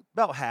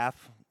 about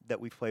half that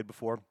we've played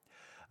before.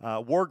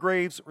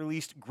 Wargraves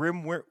released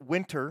Grim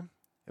Winter.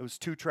 It was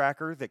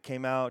 2-tracker that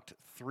came out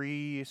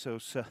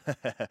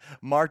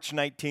March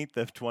 19th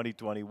of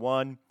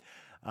 2021.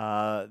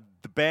 The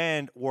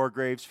band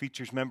Wargraves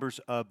features members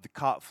of the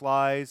Caught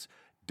Flies,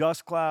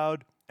 Dust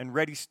Cloud, and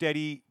Ready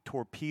Steady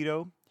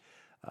Torpedo.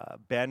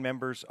 Band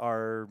members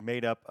are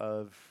made up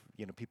of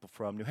people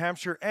from New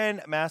Hampshire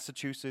and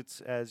Massachusetts,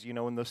 as you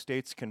know, when those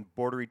states can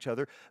border each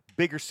other.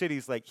 Bigger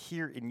cities like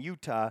here in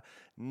Utah,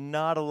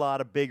 not a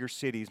lot of bigger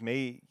cities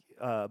may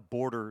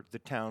border the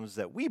towns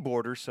that we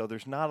border, so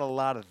there's not a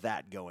lot of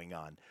that going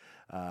on.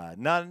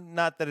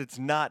 Not that it's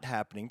not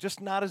happening, just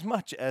not as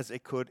much as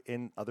it could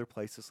in other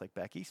places like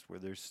back east where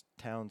there's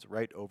towns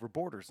right over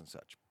borders and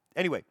such.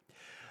 Anyway,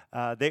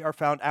 they are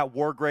found at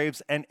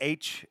Wargraves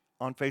NH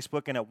on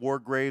Facebook and at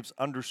Wargraves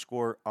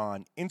 _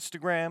 on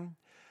Instagram.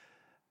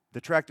 The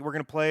track that we're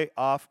going to play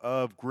off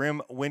of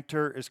Grim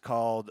Winter is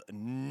called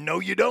No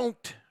You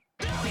Don't.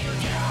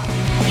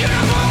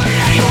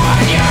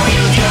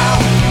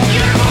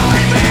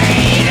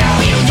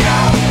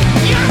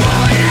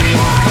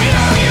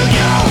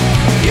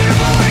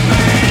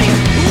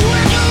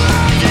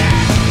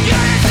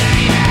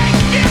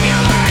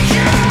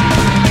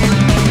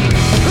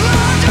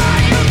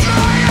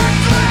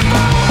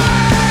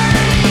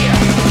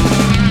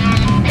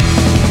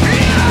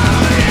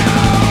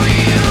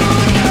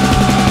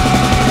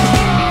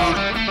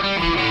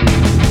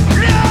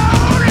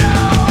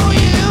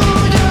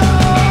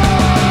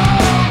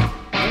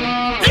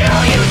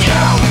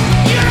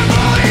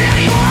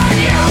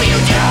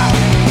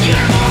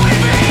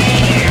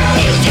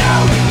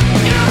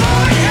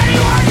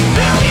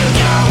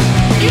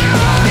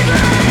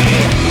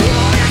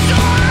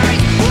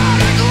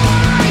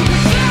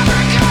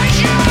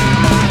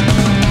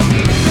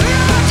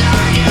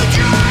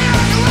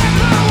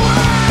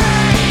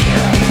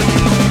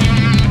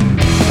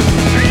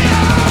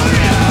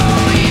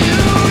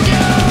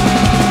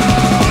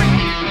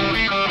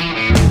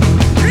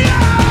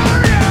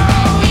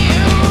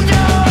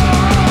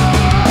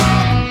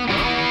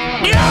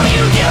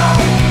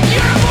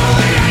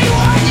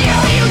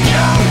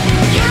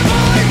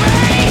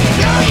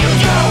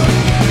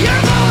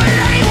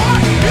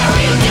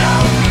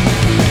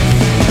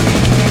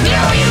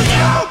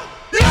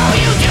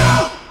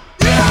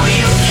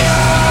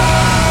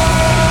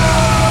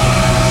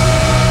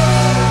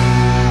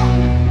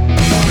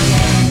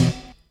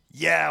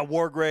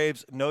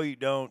 Wargraves, No You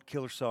Don't,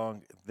 killer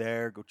song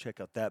there. Go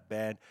check out that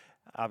band.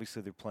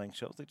 Obviously, they're playing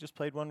shows. They just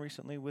played one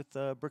recently with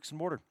Bricks and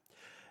Mortar.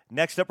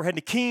 Next up, we're heading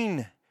to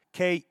Keene,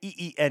 Keene,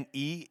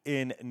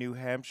 in New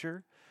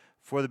Hampshire,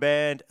 for the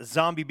band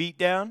Zombie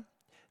Beatdown.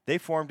 They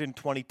formed in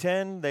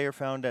 2010. They are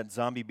found at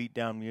Zombie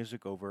Beatdown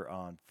Music over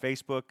on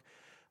Facebook.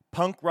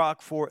 Punk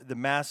Rock for the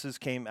Masses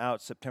came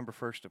out September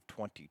 1st of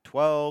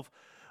 2012.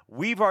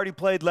 We've already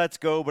played Let's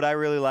Go, but I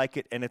really like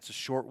it, and it's a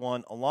short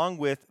one, along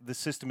with The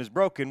System Is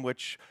Broken,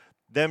 which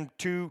them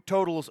two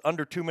totals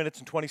under 2 minutes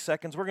and 20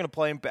 seconds. We're going to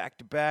play them back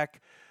to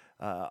back,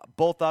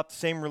 both off the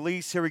same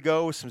release. Here we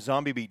go with some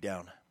Zombie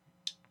Beatdown.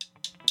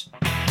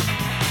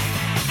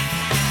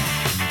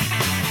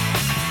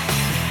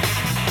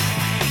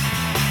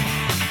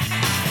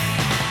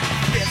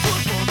 This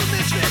one's for the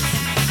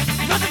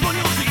misfits, nothing but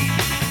no beat.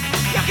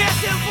 You can't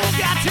still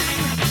forgotten,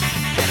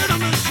 get it on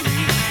the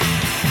street.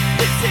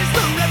 This is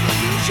the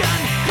revolution,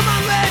 come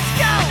on, let's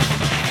go!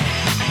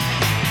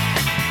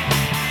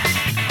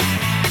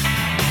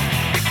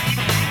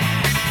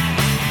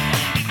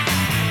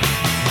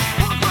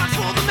 Punk rock's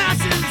for the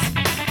masses,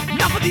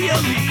 not for the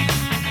elite.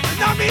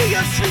 An army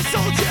of street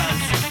soldiers,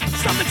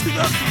 something to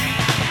the beat.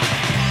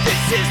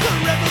 This is the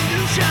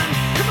revolution,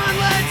 come on,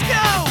 let's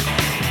go!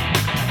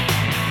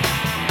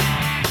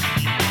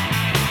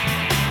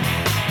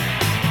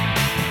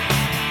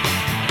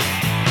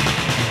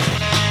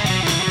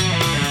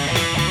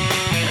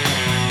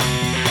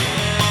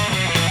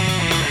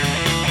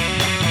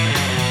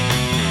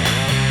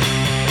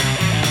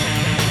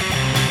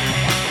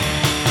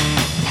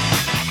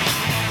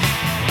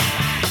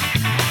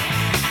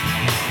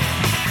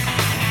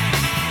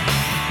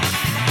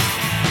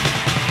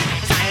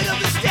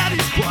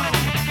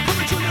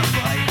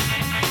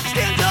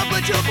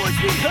 Your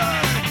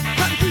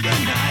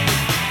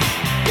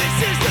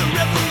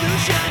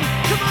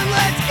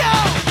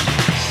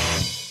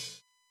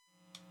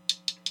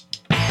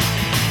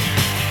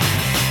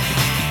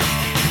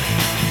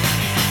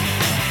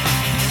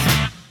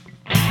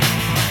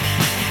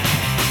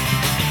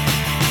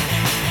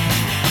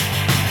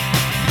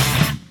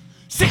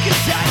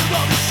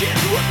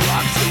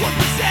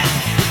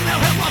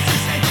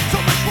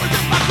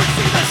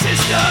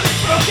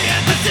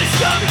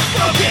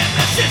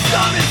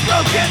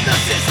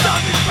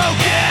is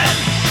broken.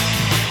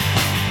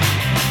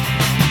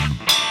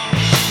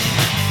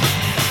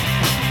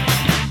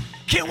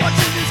 Can't watch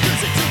the news cause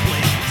it's too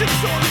bleak. See the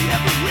story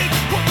every week.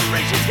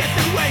 Corporations get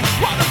their way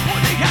while the poor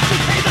they have to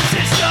pay. The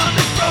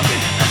system is broken.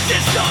 The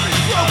system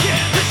is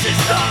broken. The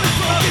system is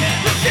broken.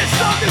 The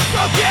system is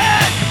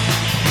broken.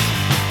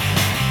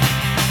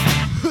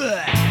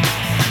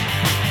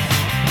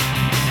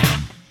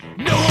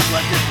 No hope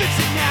left to fix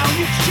it now.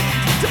 You've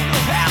changed, don't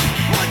know how.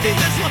 One thing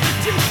that's left to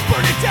do,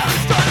 burn it down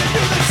and start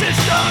anew. The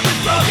system is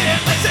broken.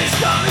 The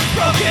system is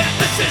broken.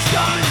 The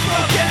system is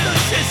broken. The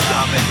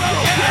system is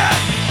broken.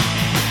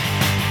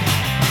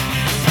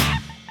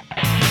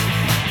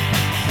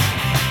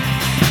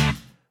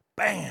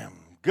 Bam!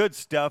 Good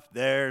stuff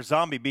there.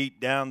 Zombie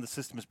Beatdown, The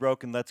System is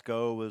Broken, Let's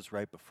Go was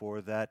right before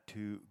that.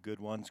 Two good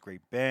ones,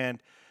 great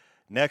band.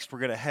 Next, we're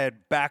going to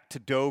head back to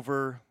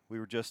Dover. We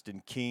were just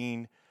in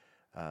Keene.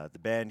 The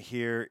band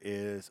here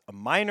is A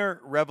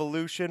Minor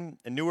Revolution,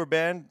 a newer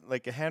band.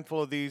 Like a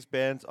handful of these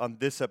bands on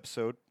this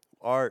episode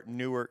are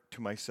newer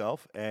to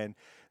myself, and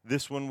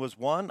this one was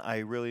one. I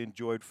really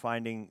enjoyed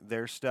finding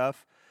their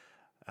stuff.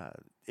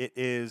 It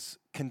is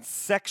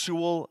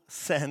Conceptual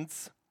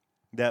Sense,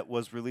 that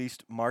was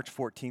released March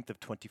 14th of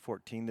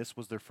 2014. This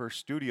was their first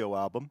studio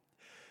album.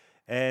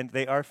 And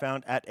they are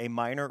found at A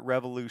Minor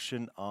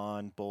Revolution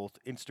on both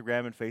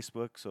Instagram and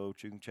Facebook, so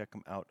you can check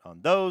them out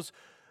on those.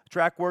 The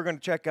track we're going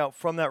to check out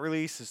from that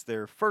release is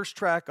their first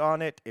track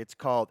on it. It's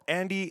called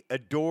Andy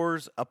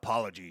Adores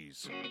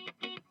Apologies.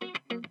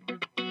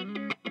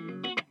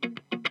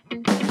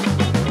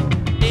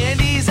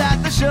 Andy's at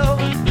the show.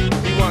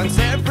 He wants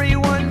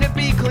everyone to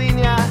be clean,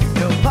 yeah.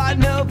 No pot,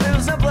 no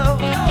booze, no blow.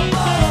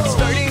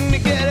 Starting to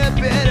get a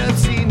bit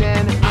obscene,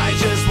 and I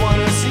just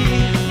wanna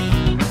see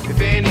if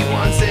Andy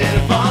wants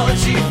an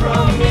apology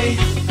from me.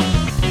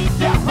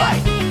 Yeah,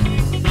 right.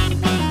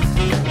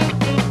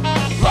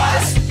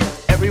 Lies,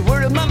 every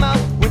word of my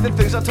mouth. With the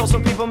things I've told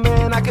some people,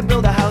 man, I could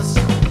build a house.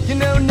 You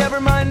know, never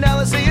mind, now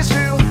let's say it's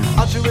true.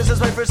 Altruism's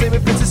my first name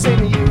if it's the same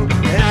to you.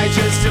 And I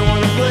just don't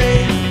wanna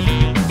play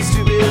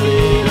stupid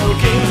little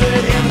games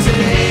with him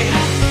today.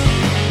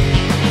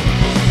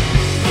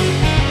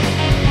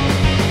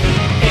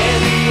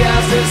 Andy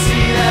has to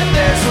see that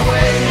there's a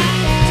way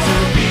to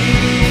be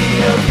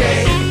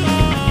okay.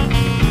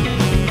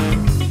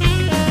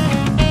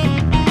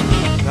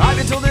 I've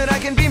been told that I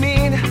can be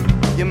mean.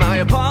 Yeah, my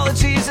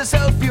apologies are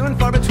so few and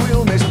far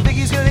between. Makes me think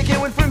he's gonna get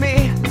one for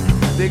me.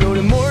 They go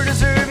to more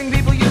deserving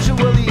people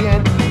usually,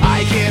 and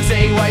I can't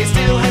say why he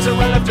still has a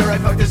run after I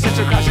fucked his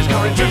sister, crashed his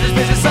car, and turned his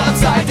business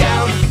upside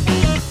down.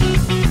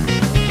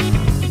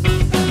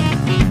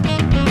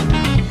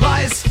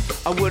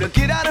 I would've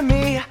get out of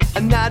me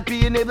and not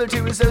be enabler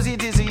to associate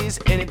disease.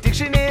 And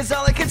addiction is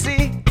all I can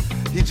see.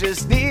 You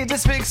just need to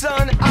speak,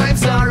 son, I'm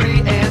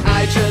sorry. And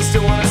I just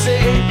don't wanna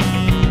say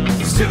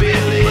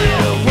stupid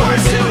little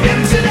words to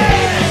him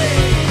today.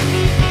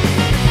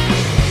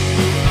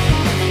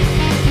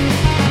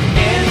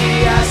 And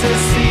he has to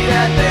see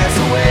that there's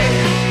a way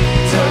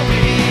to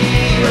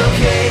be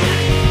okay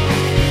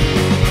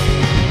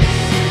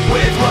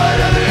with what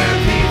other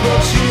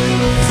people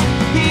choose.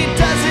 He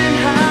doesn't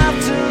have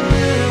to.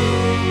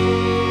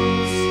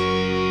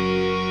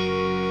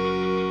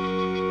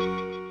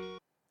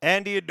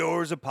 Andy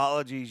Adores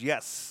Apologies.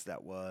 Yes,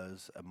 that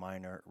was A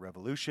Minor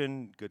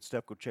Revolution. Good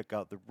stuff. Go check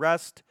out the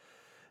rest.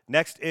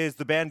 Next is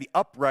the band The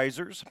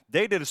Uprisers.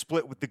 They did a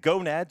split with the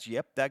Gonads.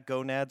 Yep, that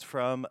Gonads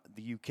from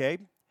the UK.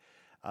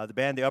 The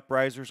band The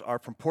Uprisers are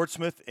from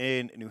Portsmouth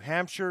in New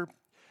Hampshire.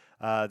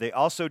 They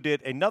also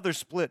did another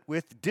split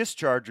with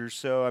Dischargers.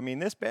 So, I mean,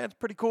 this band's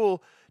pretty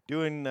cool,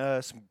 doing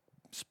some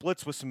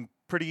splits with some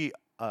pretty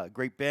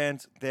great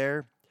bands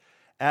there.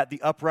 At The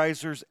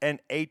Uprisers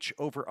NH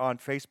over on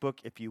Facebook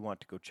if you want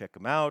to go check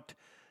them out.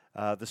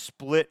 The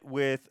split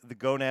with the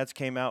Gonads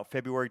came out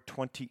February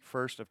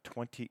 21st of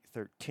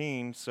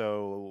 2013,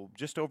 so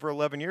just over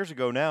 11 years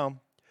ago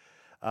now.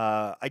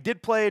 I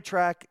did play a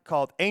track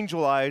called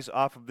Angel Eyes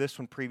off of this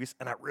one previous,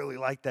 and I really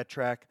like that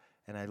track,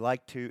 and I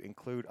like to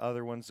include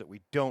other ones that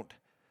we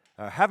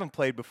haven't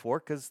played before,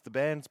 because the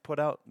band's put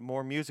out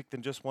more music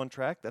than just one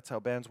track. That's how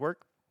bands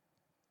work.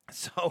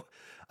 So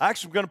I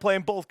actually am going to play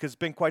them both because it's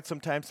been quite some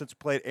time since we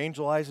played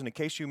Angel Eyes. And in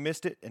case you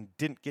missed it and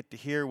didn't get to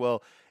hear,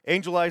 well,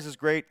 Angel Eyes is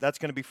great. That's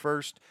going to be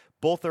first.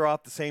 Both are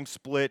off the same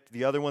split.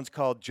 The other one's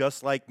called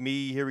Just Like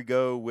Me. Here we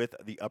go with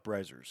The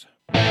Uprisers.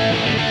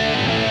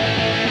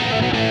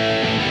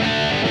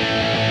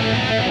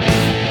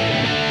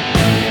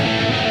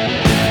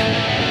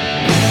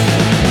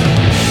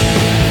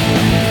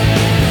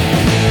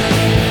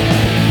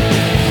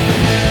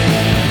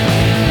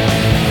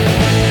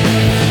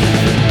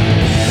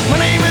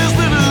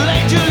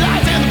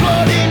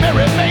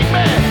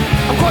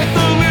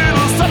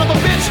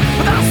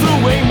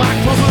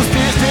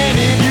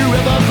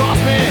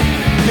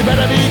 You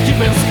better be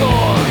keeping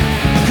score,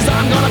 'cause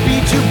I'm gonna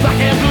beat you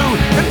black and blue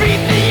and beat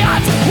the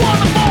odds. Won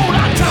the moon,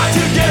 I tried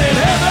to get in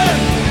heaven,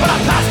 but I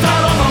passed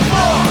out on the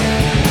floor.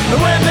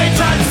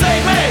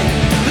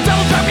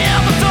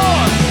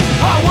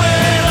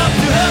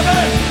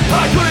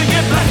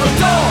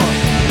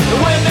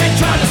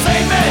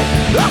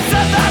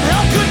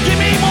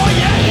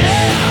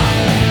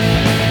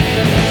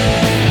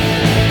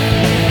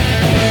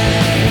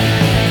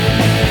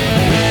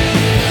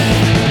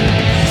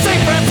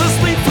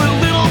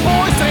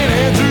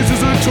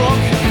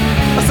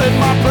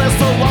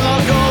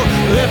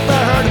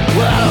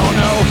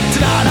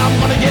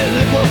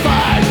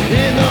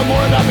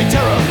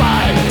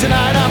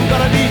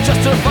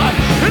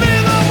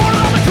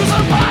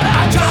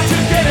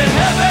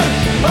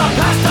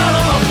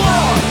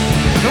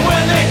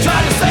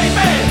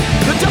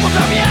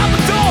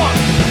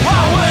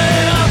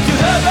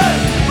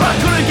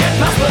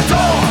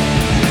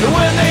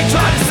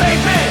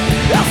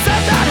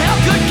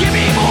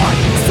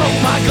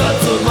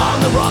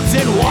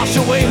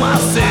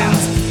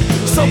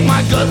 soak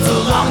my guts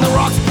along the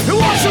rocks and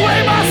wash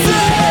away my sins.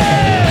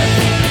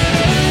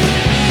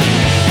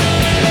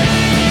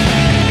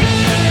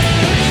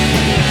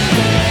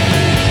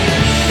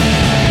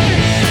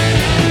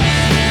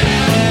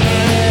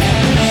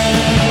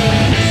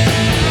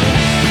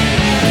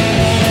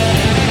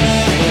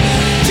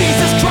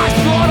 Jesus Christ,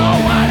 Lord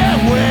Almighty,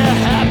 where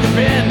have you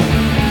been?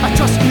 I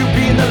trust you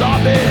be in the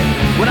lobby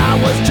when I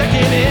was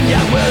checking in.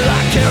 Yeah, well,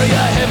 I carry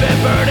a heavy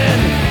burden,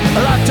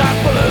 a lifetime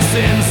full of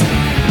sins.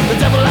 The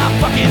devil I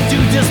fucking do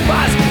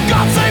despise.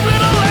 God save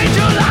little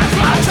angel life.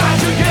 I tried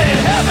to get in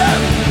heaven,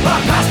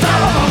 I passed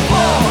out on the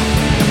floor.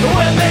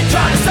 When they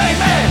tried to save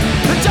me,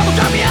 the devil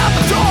got me out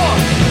the door.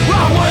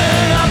 I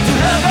went up to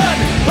heaven,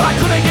 I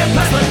couldn't get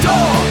past the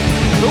door.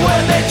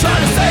 When they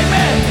tried to save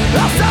me,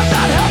 I felt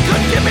that hell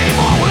couldn't give me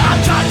more. When I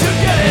tried to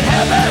get in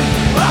heaven,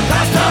 I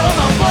passed out on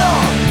the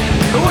floor.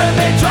 When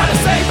they tried to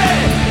save me,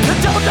 the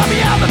devil got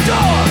me out the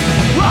door.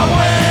 I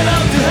went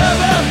up to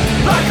heaven,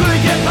 I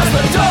couldn't get past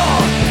the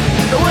door.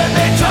 When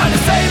they tried to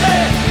save me,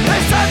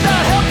 they said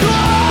that hell could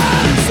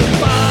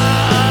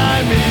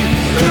crucify me,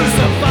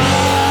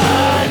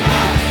 crucify me,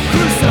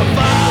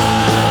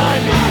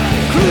 crucify me,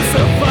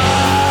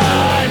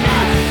 crucify me,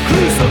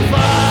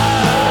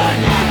 crucify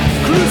me,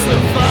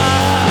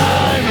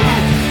 crucify me,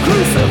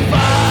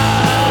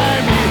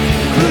 crucify me,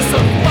 crucify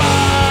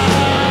me.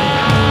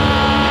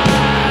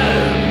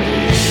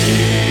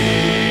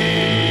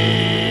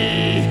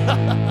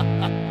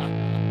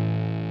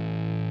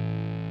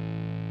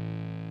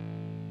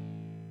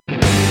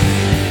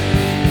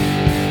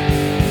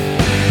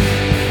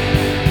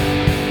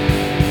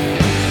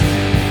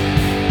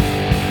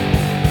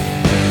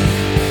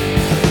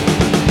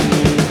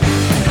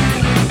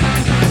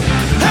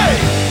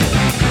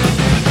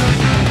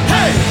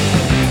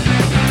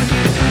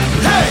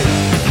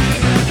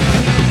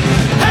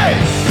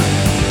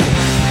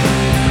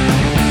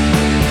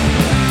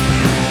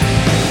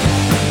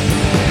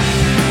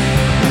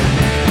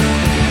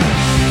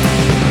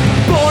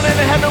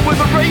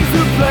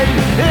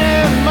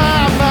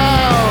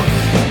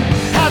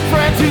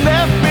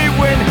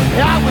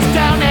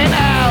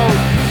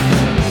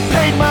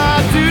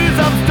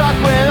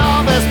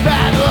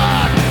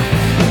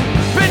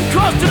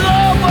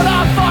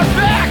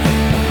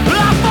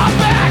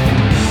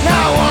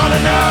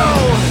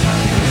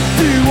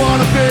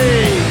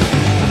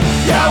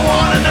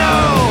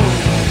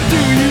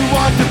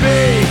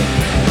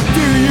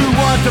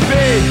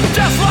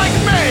 Just like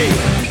me.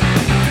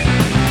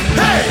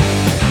 Hey,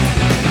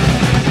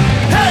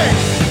 hey,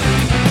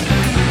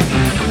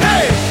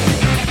 hey,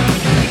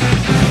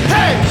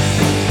 hey.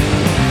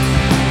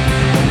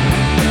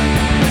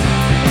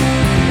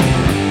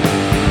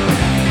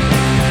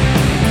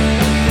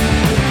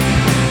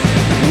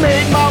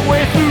 Made my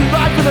way through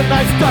life with a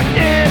knife stuck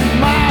in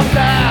my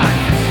back.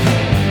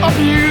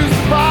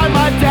 Abused by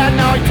my dad,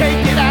 now I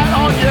take it out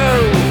on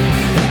you.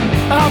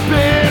 I've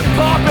been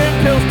popping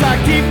pills to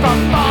keep from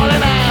falling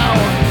out,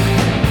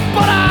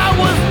 but I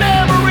was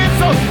never in,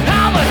 so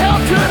how the hell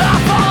could I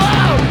fall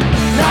out?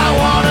 Now I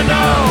wanna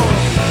know,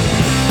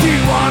 do you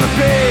wanna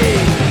be?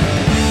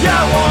 Yeah,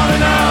 I wanna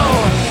know,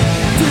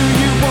 do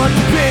you want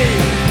to be?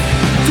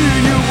 Do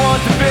you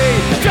want to be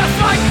just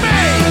like me?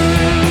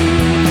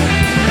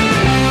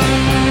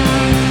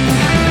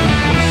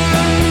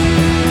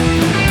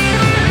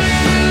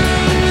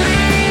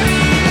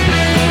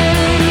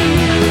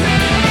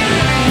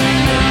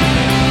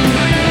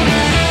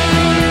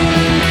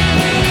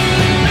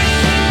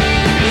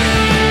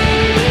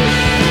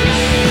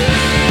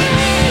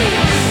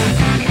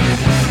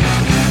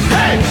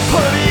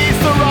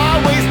 Police are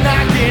always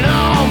knocking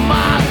on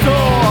my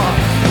door.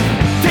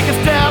 Take a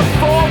step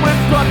forward,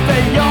 but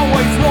they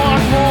always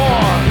want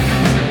more.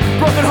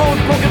 Broken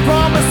homes, broken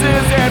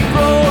promises, and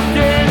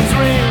broken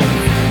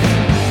dreams.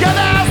 Yeah,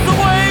 that's the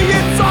way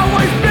it's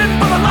always been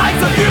for the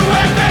likes of you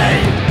and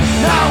me.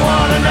 Now I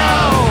wanna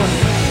know,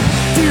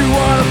 do you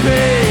wanna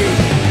be?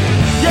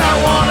 Yeah, I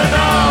wanna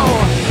know,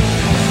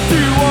 do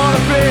you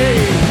wanna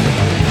be?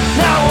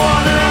 Now I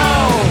wanna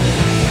know,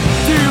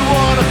 do you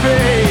wanna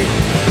be?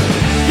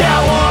 Yeah,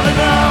 I wanna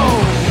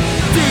know,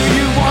 do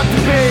you want to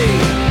be?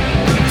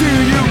 Do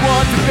you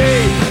want to be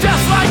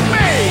just like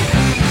me?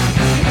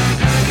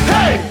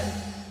 Hey!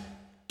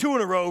 2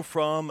 in a row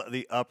from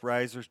the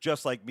Uprisers,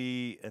 Just Like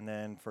Me, and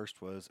then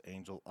first was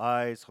Angel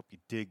Eyes. Hope you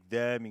dig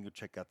them. You can go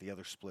check out the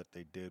other split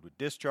they did with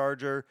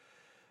Discharger.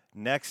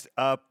 Next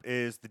up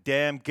is The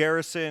Damn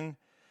Garrison.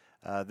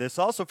 This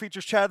also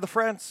features Chad the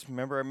France.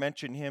 Remember I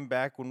mentioned him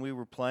back when we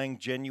were playing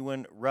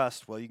Genuine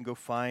Rust. Well, you can go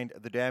find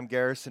The Damn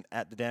Garrison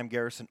at The Damn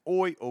Garrison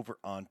Oi over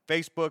on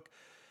Facebook.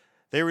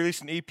 They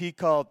released an EP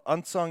called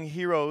Unsung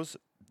Heroes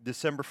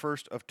December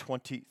 1st of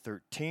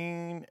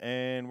 2013,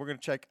 and we're going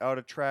to check out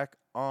a track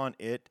on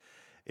it.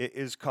 It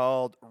is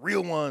called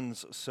Real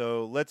Ones,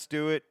 so let's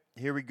do it.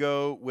 Here we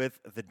go with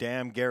The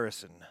Damn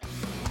Garrison.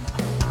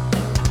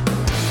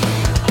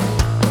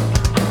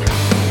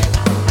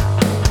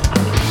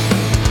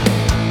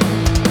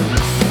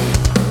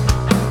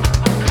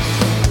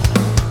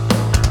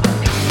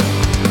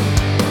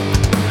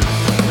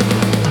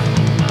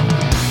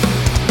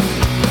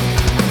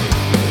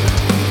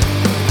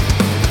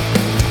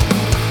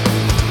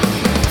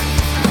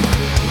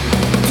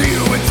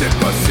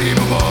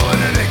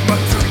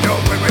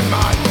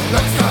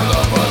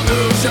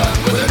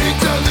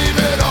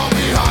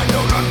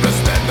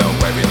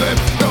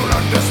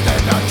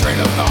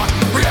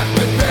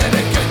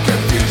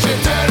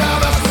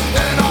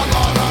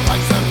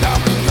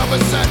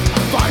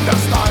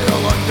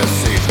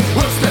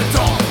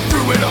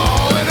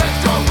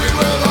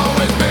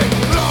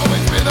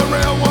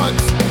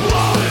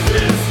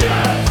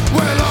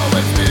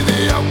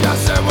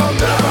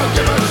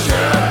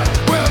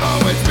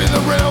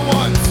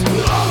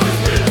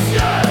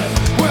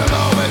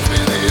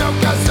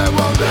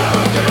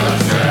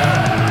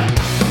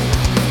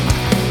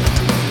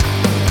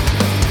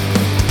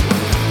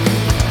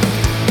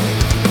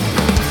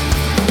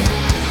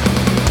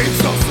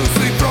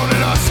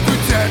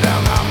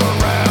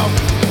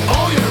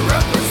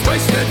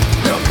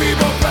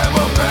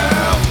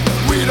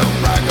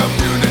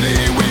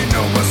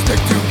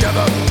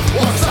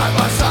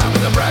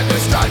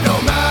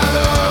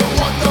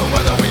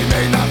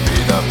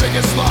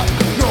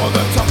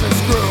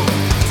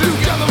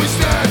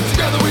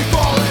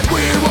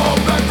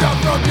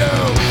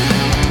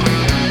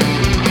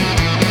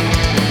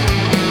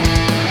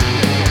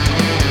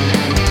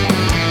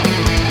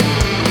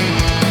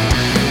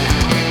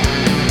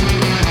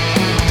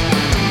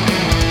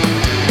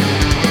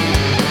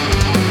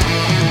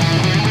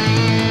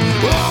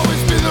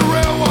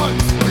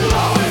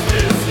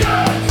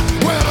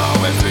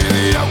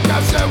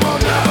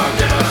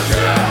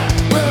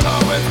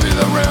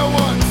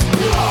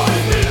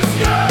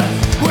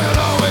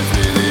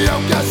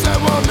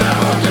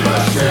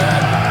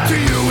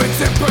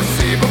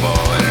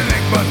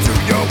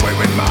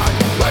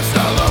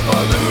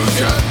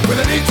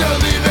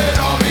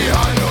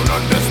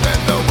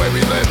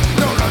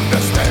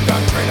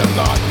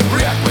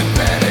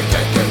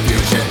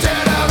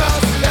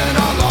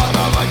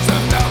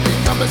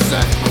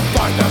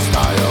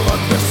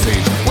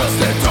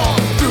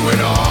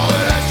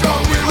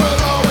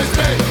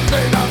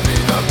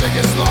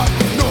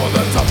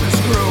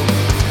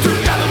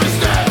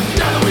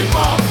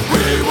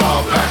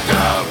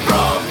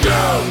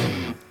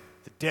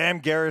 Damn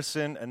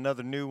Garrison,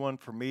 another new one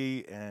for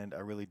me, and I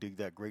really dig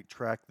that great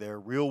track there.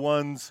 Real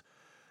Ones.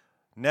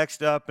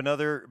 Next up,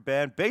 another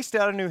band based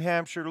out of New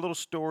Hampshire. A little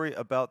story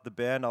about the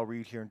band I'll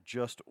read here in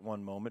just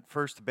one moment.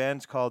 First, the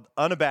band's called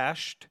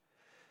Unabashed,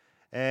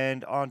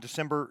 and on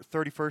December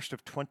 31st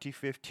of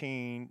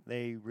 2015,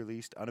 they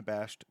released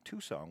Unabashed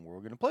 2-song. We're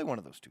going to play one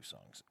of those 2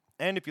 songs.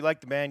 And if you like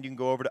the band, you can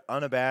go over to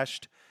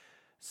Unabashed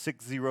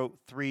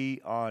 603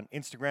 on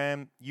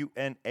Instagram,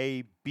 UNABASHED,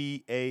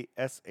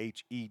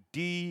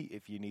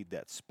 if you need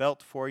that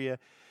spelt for you.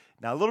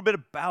 Now, a little bit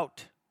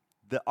about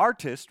the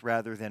artist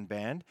rather than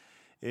band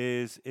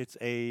is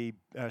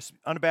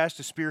Unabashed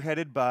is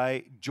spearheaded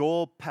by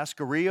Joel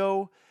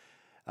Pasquario.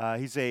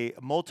 He's a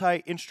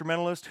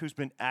multi-instrumentalist who's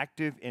been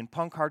active in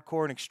punk,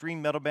 hardcore, and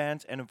extreme metal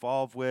bands and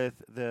involved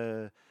with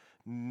the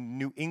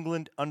New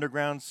England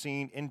underground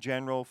scene in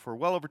general for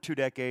well over 2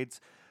 decades.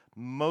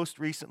 Most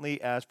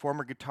recently as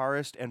former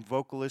guitarist and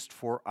vocalist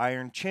for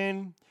Iron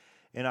Chin.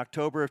 In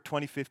October of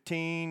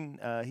 2015,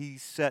 he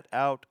set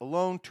out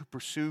alone to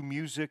pursue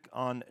music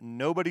on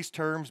nobody's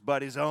terms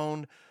but his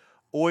own.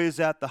 Oi is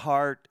at the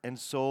heart and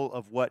soul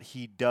of what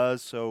he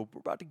does. So we're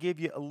about to give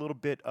you a little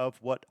bit of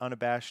what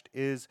Unabashed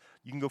is.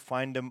 You can go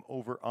find them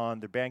over on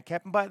their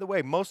Bandcamp. And by the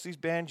way, most of these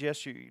bands,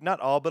 yes, not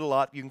all, but a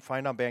lot, you can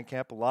find on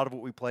Bandcamp. A lot of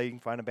what we play, you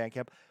can find on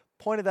Bandcamp.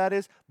 Point of that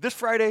is, this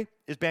Friday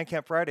is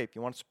Bandcamp Friday. If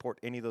you want to support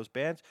any of those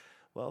bands,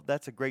 well,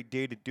 that's a great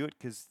day to do it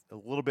because a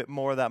little bit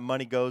more of that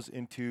money goes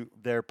into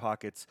their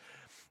pockets.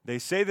 They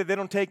say that they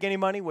don't take any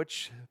money,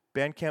 which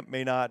Bandcamp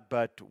may not,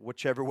 but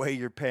whichever way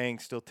you're paying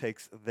still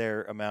takes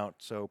their amount.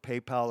 So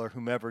PayPal or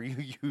whomever you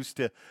use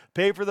to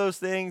pay for those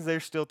things, they're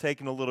still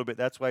taking a little bit.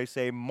 That's why I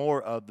say more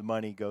of the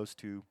money goes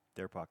to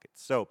their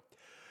pockets. So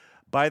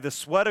by the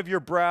sweat of your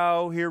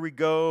brow, here we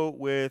go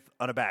with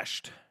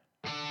Unabashed.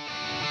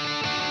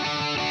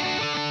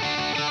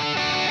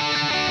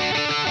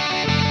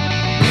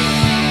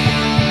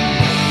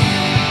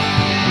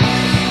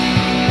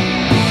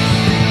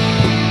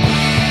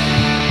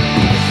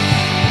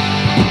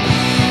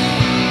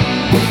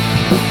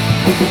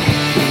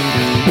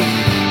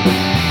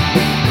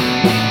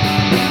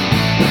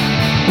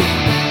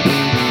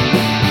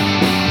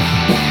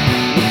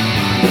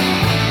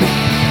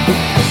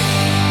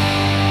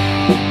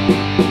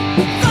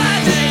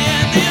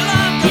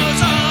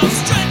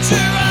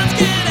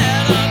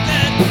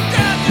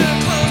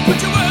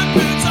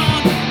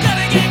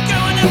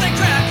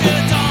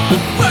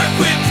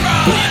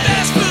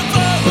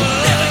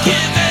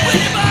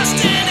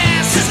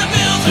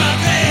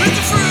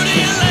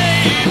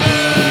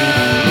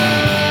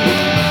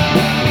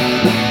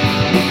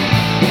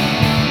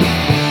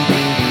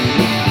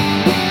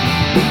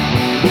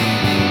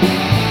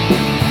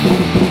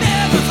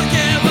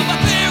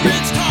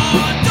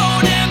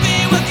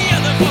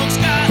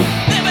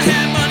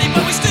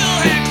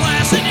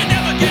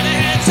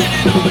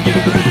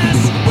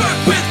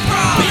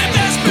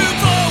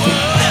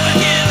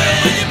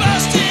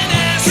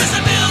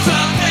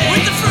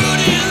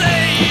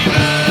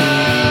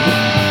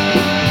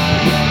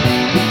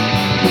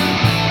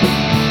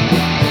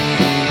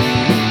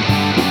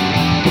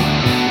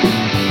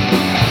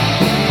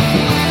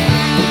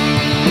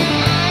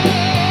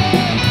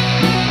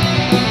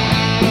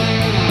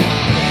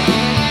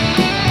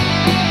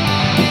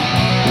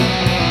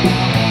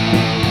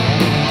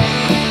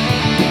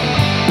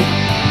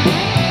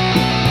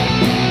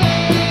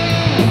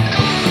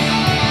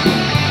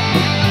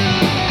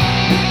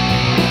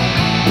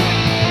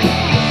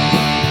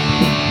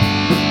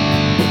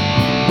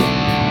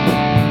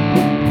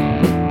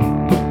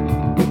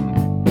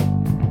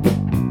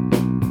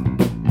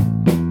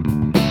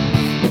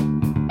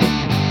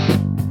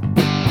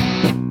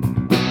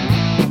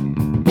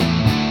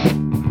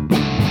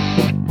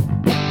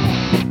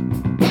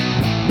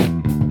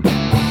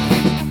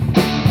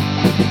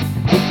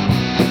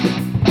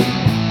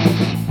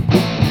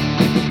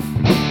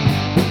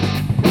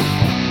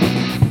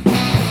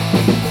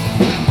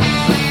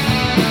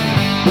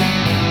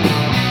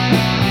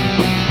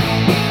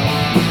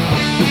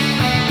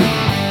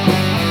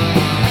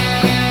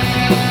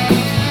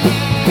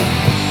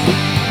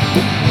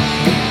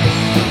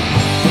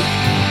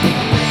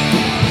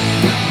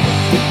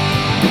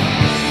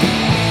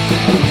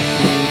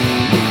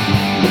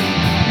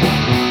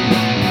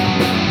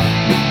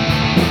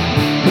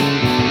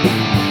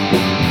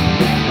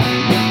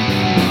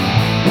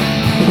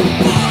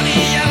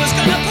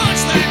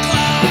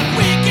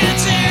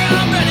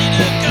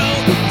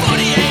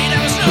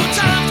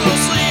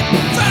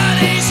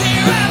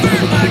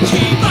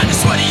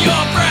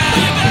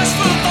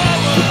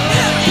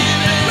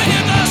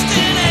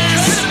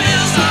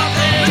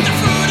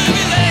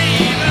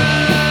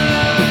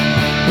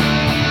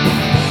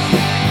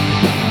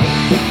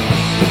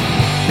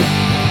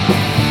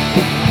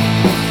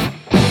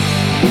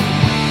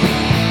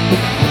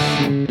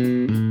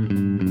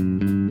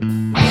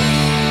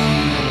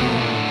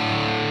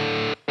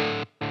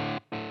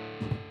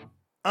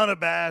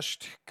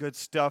 Unabashed, good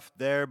stuff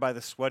there by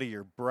the sweat of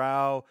your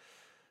brow.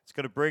 It's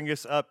going to bring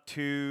us up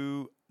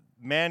to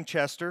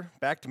Manchester,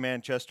 back to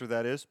Manchester,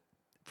 that is.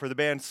 for the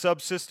band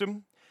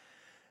Subsystem.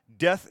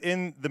 Death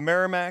in the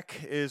Merrimack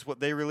is what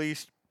they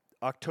released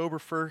October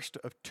 1st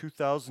of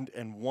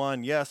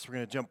 2001. Yes, we're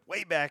going to jump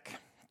way back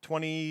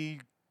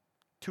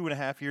 22 and a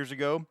half years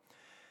ago.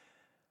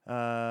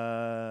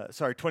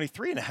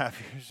 23 and a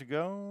half years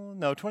ago.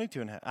 No,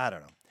 22 and a half. I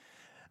don't know.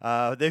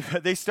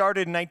 They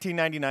started in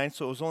 1999,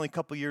 so it was only a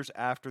couple years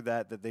after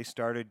that they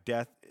started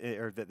that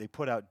they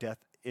put out Death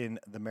in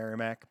the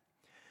Merrimack.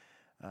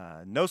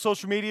 No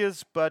social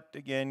medias, but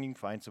again, you can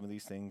find some of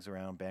these things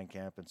around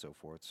Bandcamp and so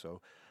forth.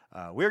 So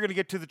we're going to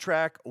get to the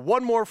track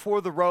One More for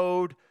the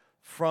Road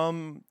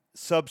from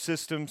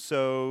Subsystem.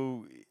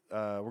 So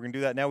we're going to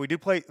do that now. We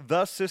did play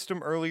The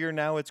System earlier.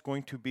 Now it's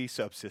going to be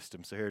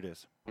Subsystem. So here it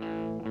is.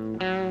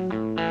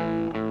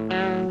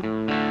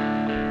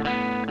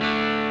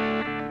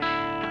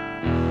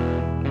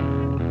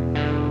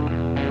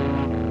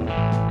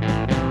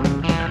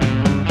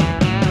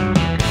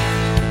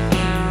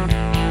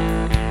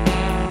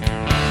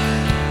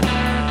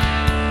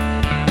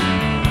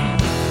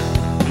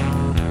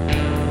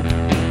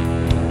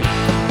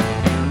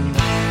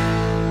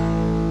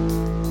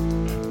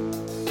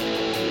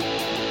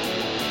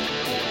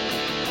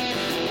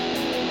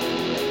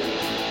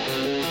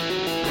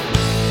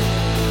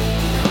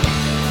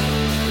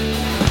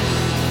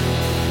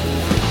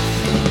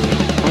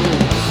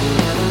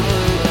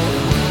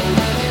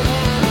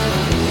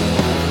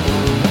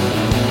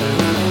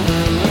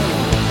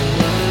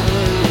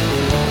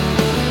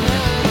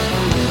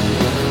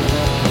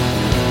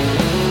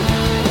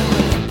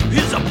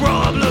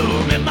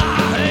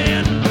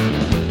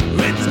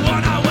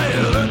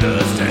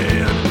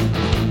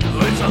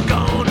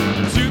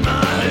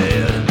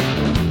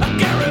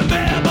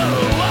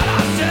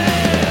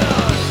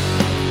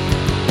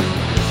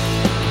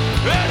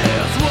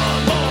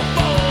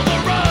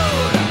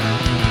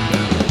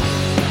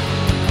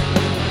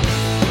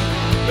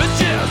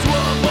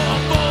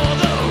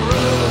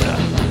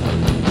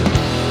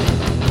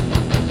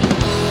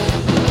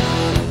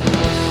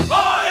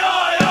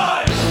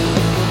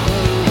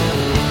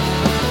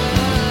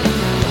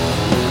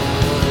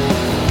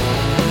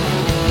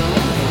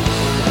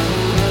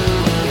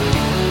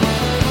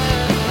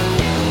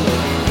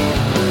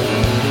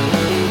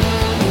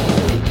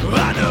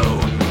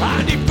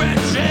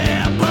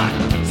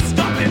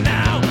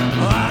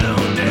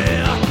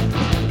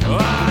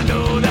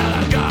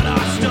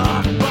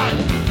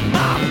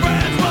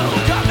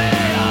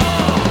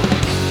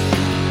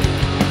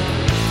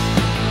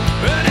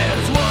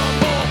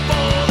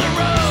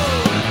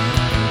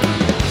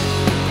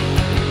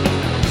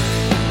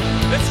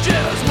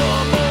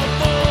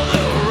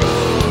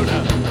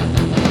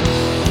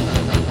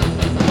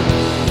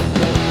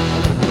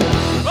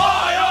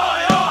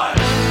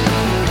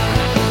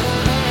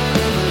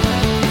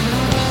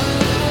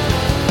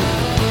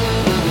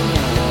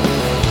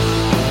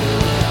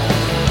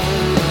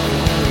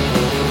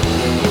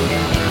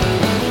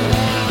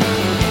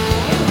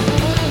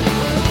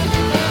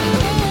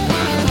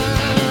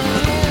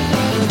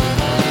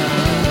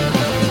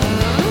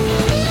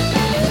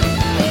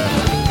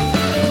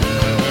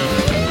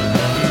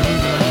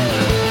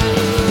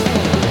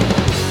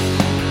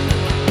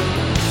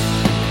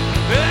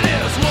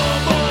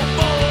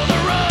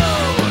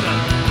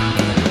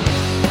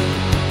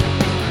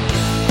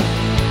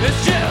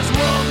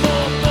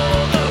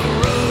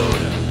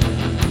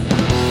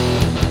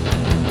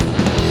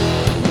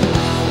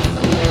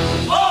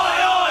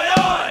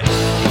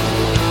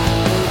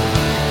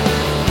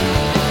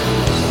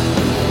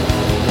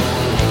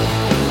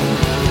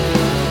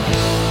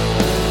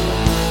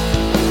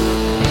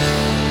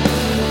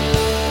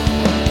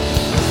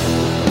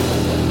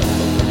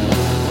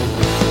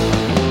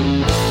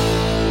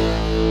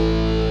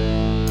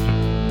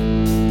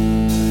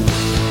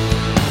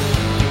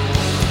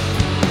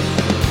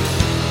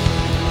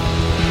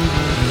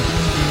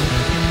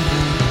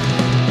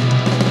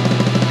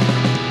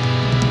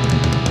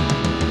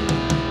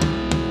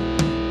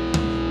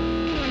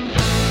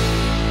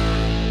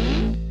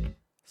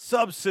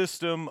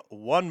 Subsystem,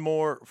 One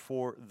More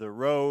for the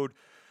Road.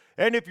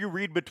 And if you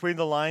read between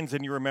the lines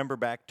and you remember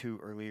back to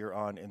earlier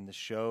on in the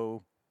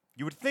show,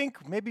 you would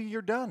think maybe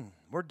you're done.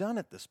 We're done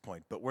at this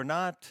point, but we're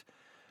not.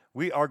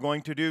 We are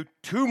going to do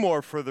two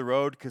more for the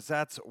road because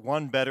that's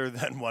one better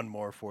than one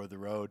more for the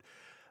road.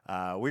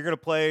 We're going to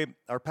play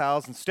our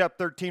pals in Step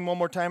 13 one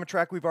more time, a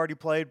track we've already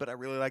played, but I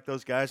really like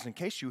those guys. And in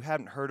case you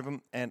hadn't heard of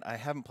them, and I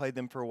haven't played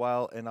them for a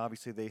while, and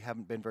obviously they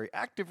haven't been very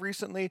active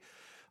recently,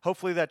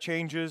 hopefully that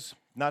changes.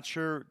 Not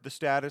sure the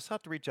status. I'll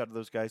have to reach out to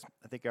those guys.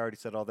 I think I already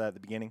said all that at the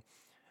beginning.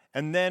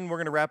 And then we're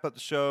going to wrap up the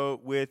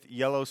show with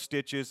Yellow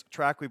Stitches, a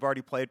track we've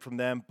already played from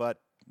them, but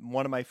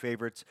one of my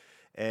favorites.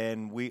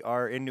 And we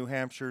are in New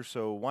Hampshire,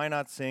 so why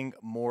not sing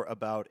more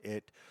about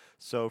it?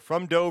 So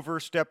from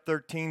Dover, Step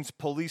 13's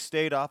Police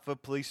State off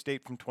of Police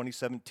State from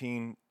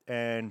 2017.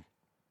 And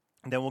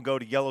then we'll go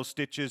to Yellow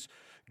Stitches,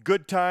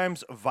 Good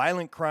Times,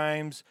 Violent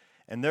Crimes.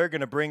 And they're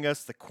going to bring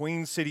us the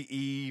Queen City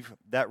Eve.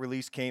 That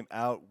release came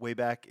out way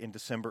back in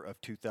December of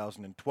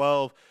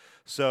 2012.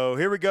 So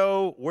here we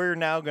go. We're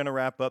now going to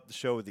wrap up the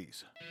show with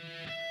these.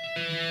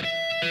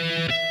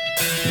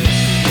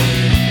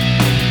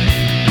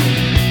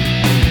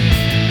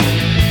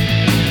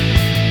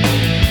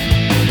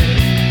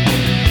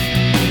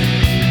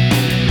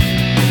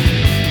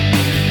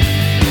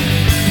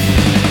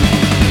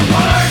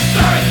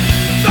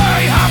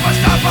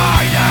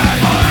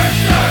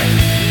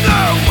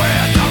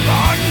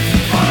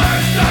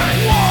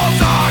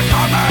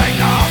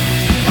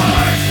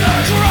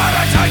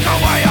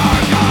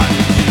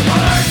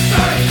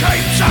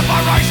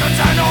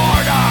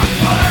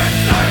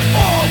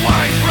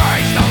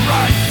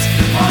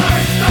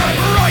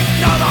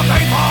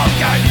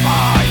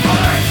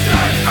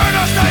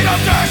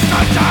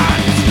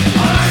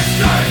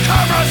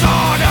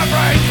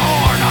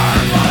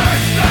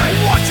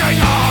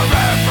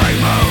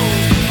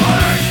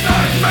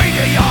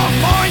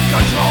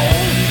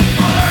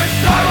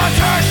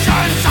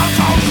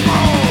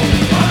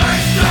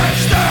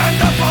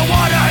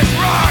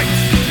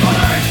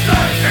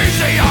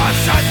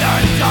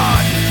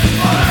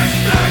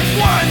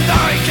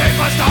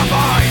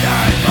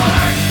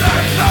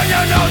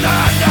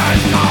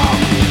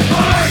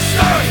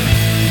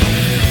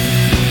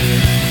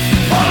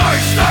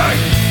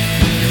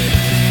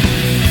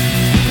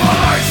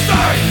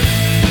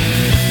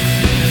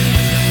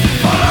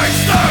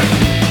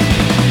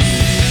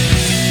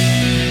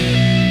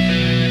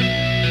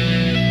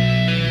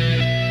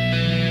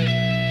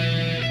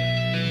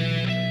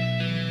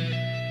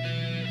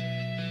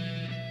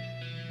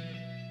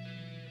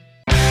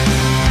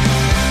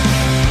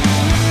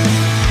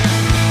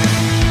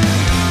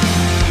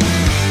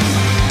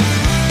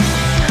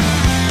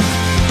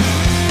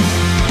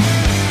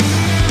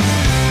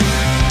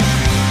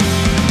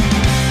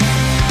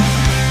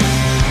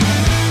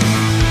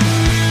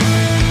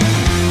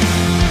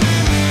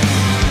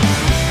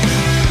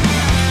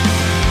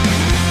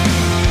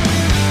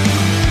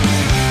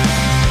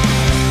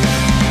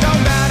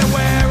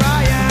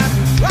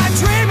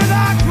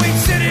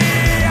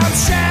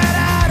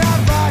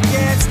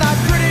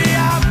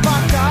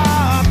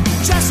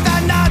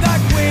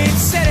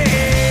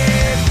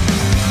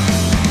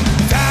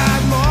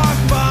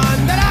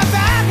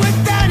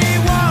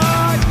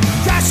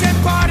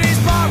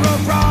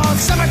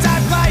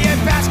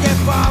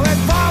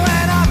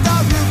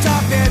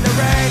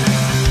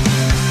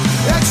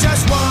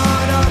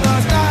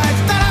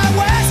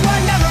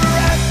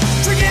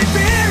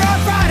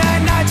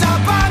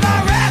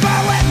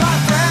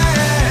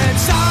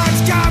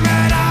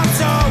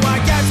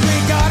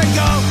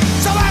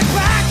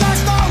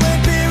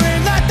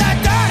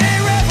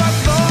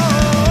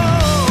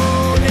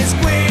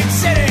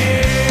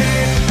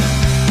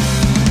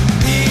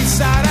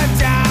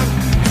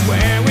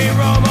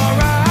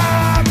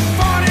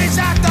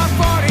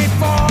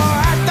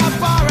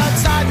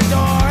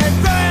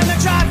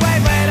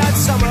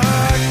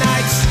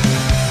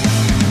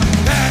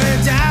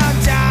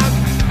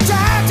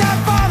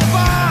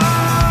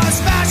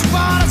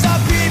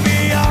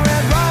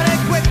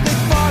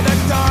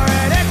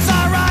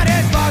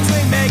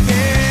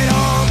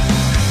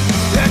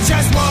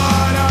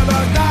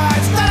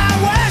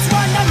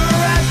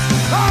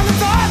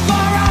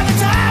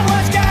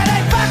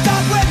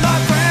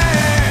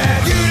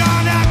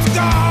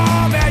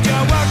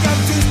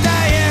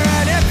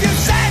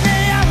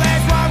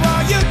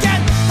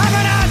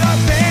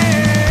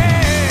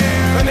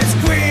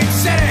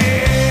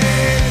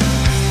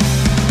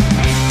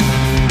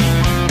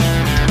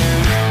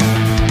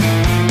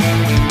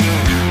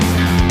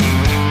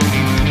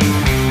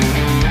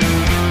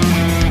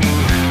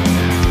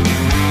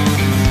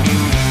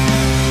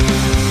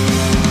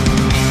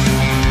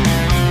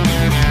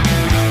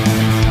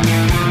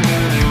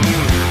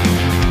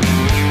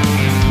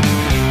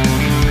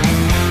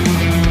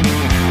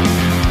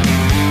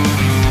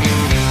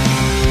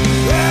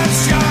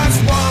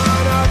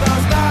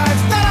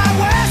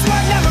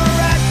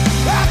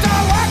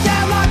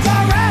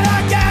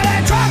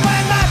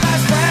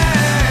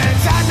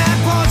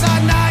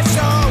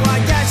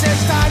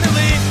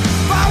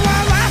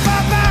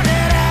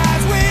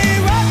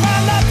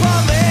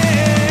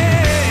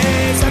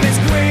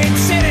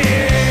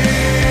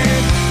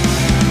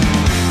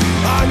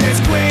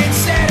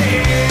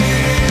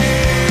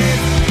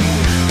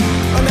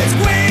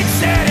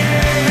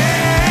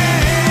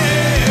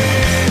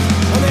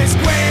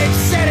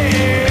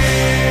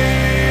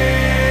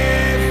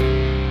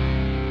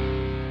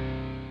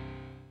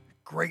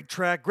 Great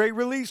track, great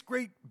release,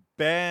 great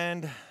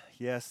band.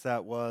 Yes,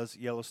 that was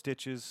Yellow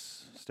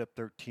Stitches, Step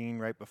 13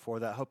 right before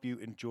that. Hope you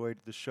enjoyed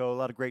the show. A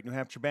lot of great New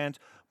Hampshire bands.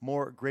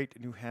 More great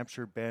New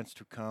Hampshire bands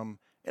to come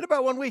in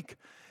about 1 week.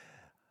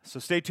 So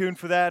stay tuned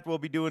for that. We'll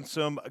be doing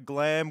some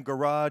glam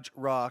garage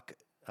rock,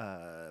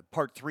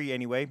 part 3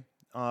 anyway.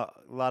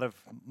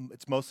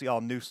 It's mostly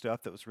all new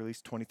stuff that was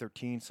released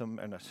 2013, some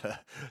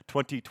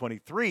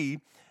 2023,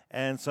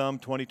 and some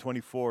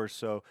 2024.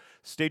 So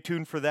stay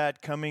tuned for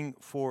that coming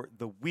for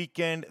the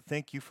weekend.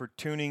 Thank you for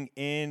tuning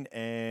in,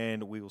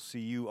 and we will see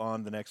you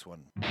on the next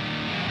one.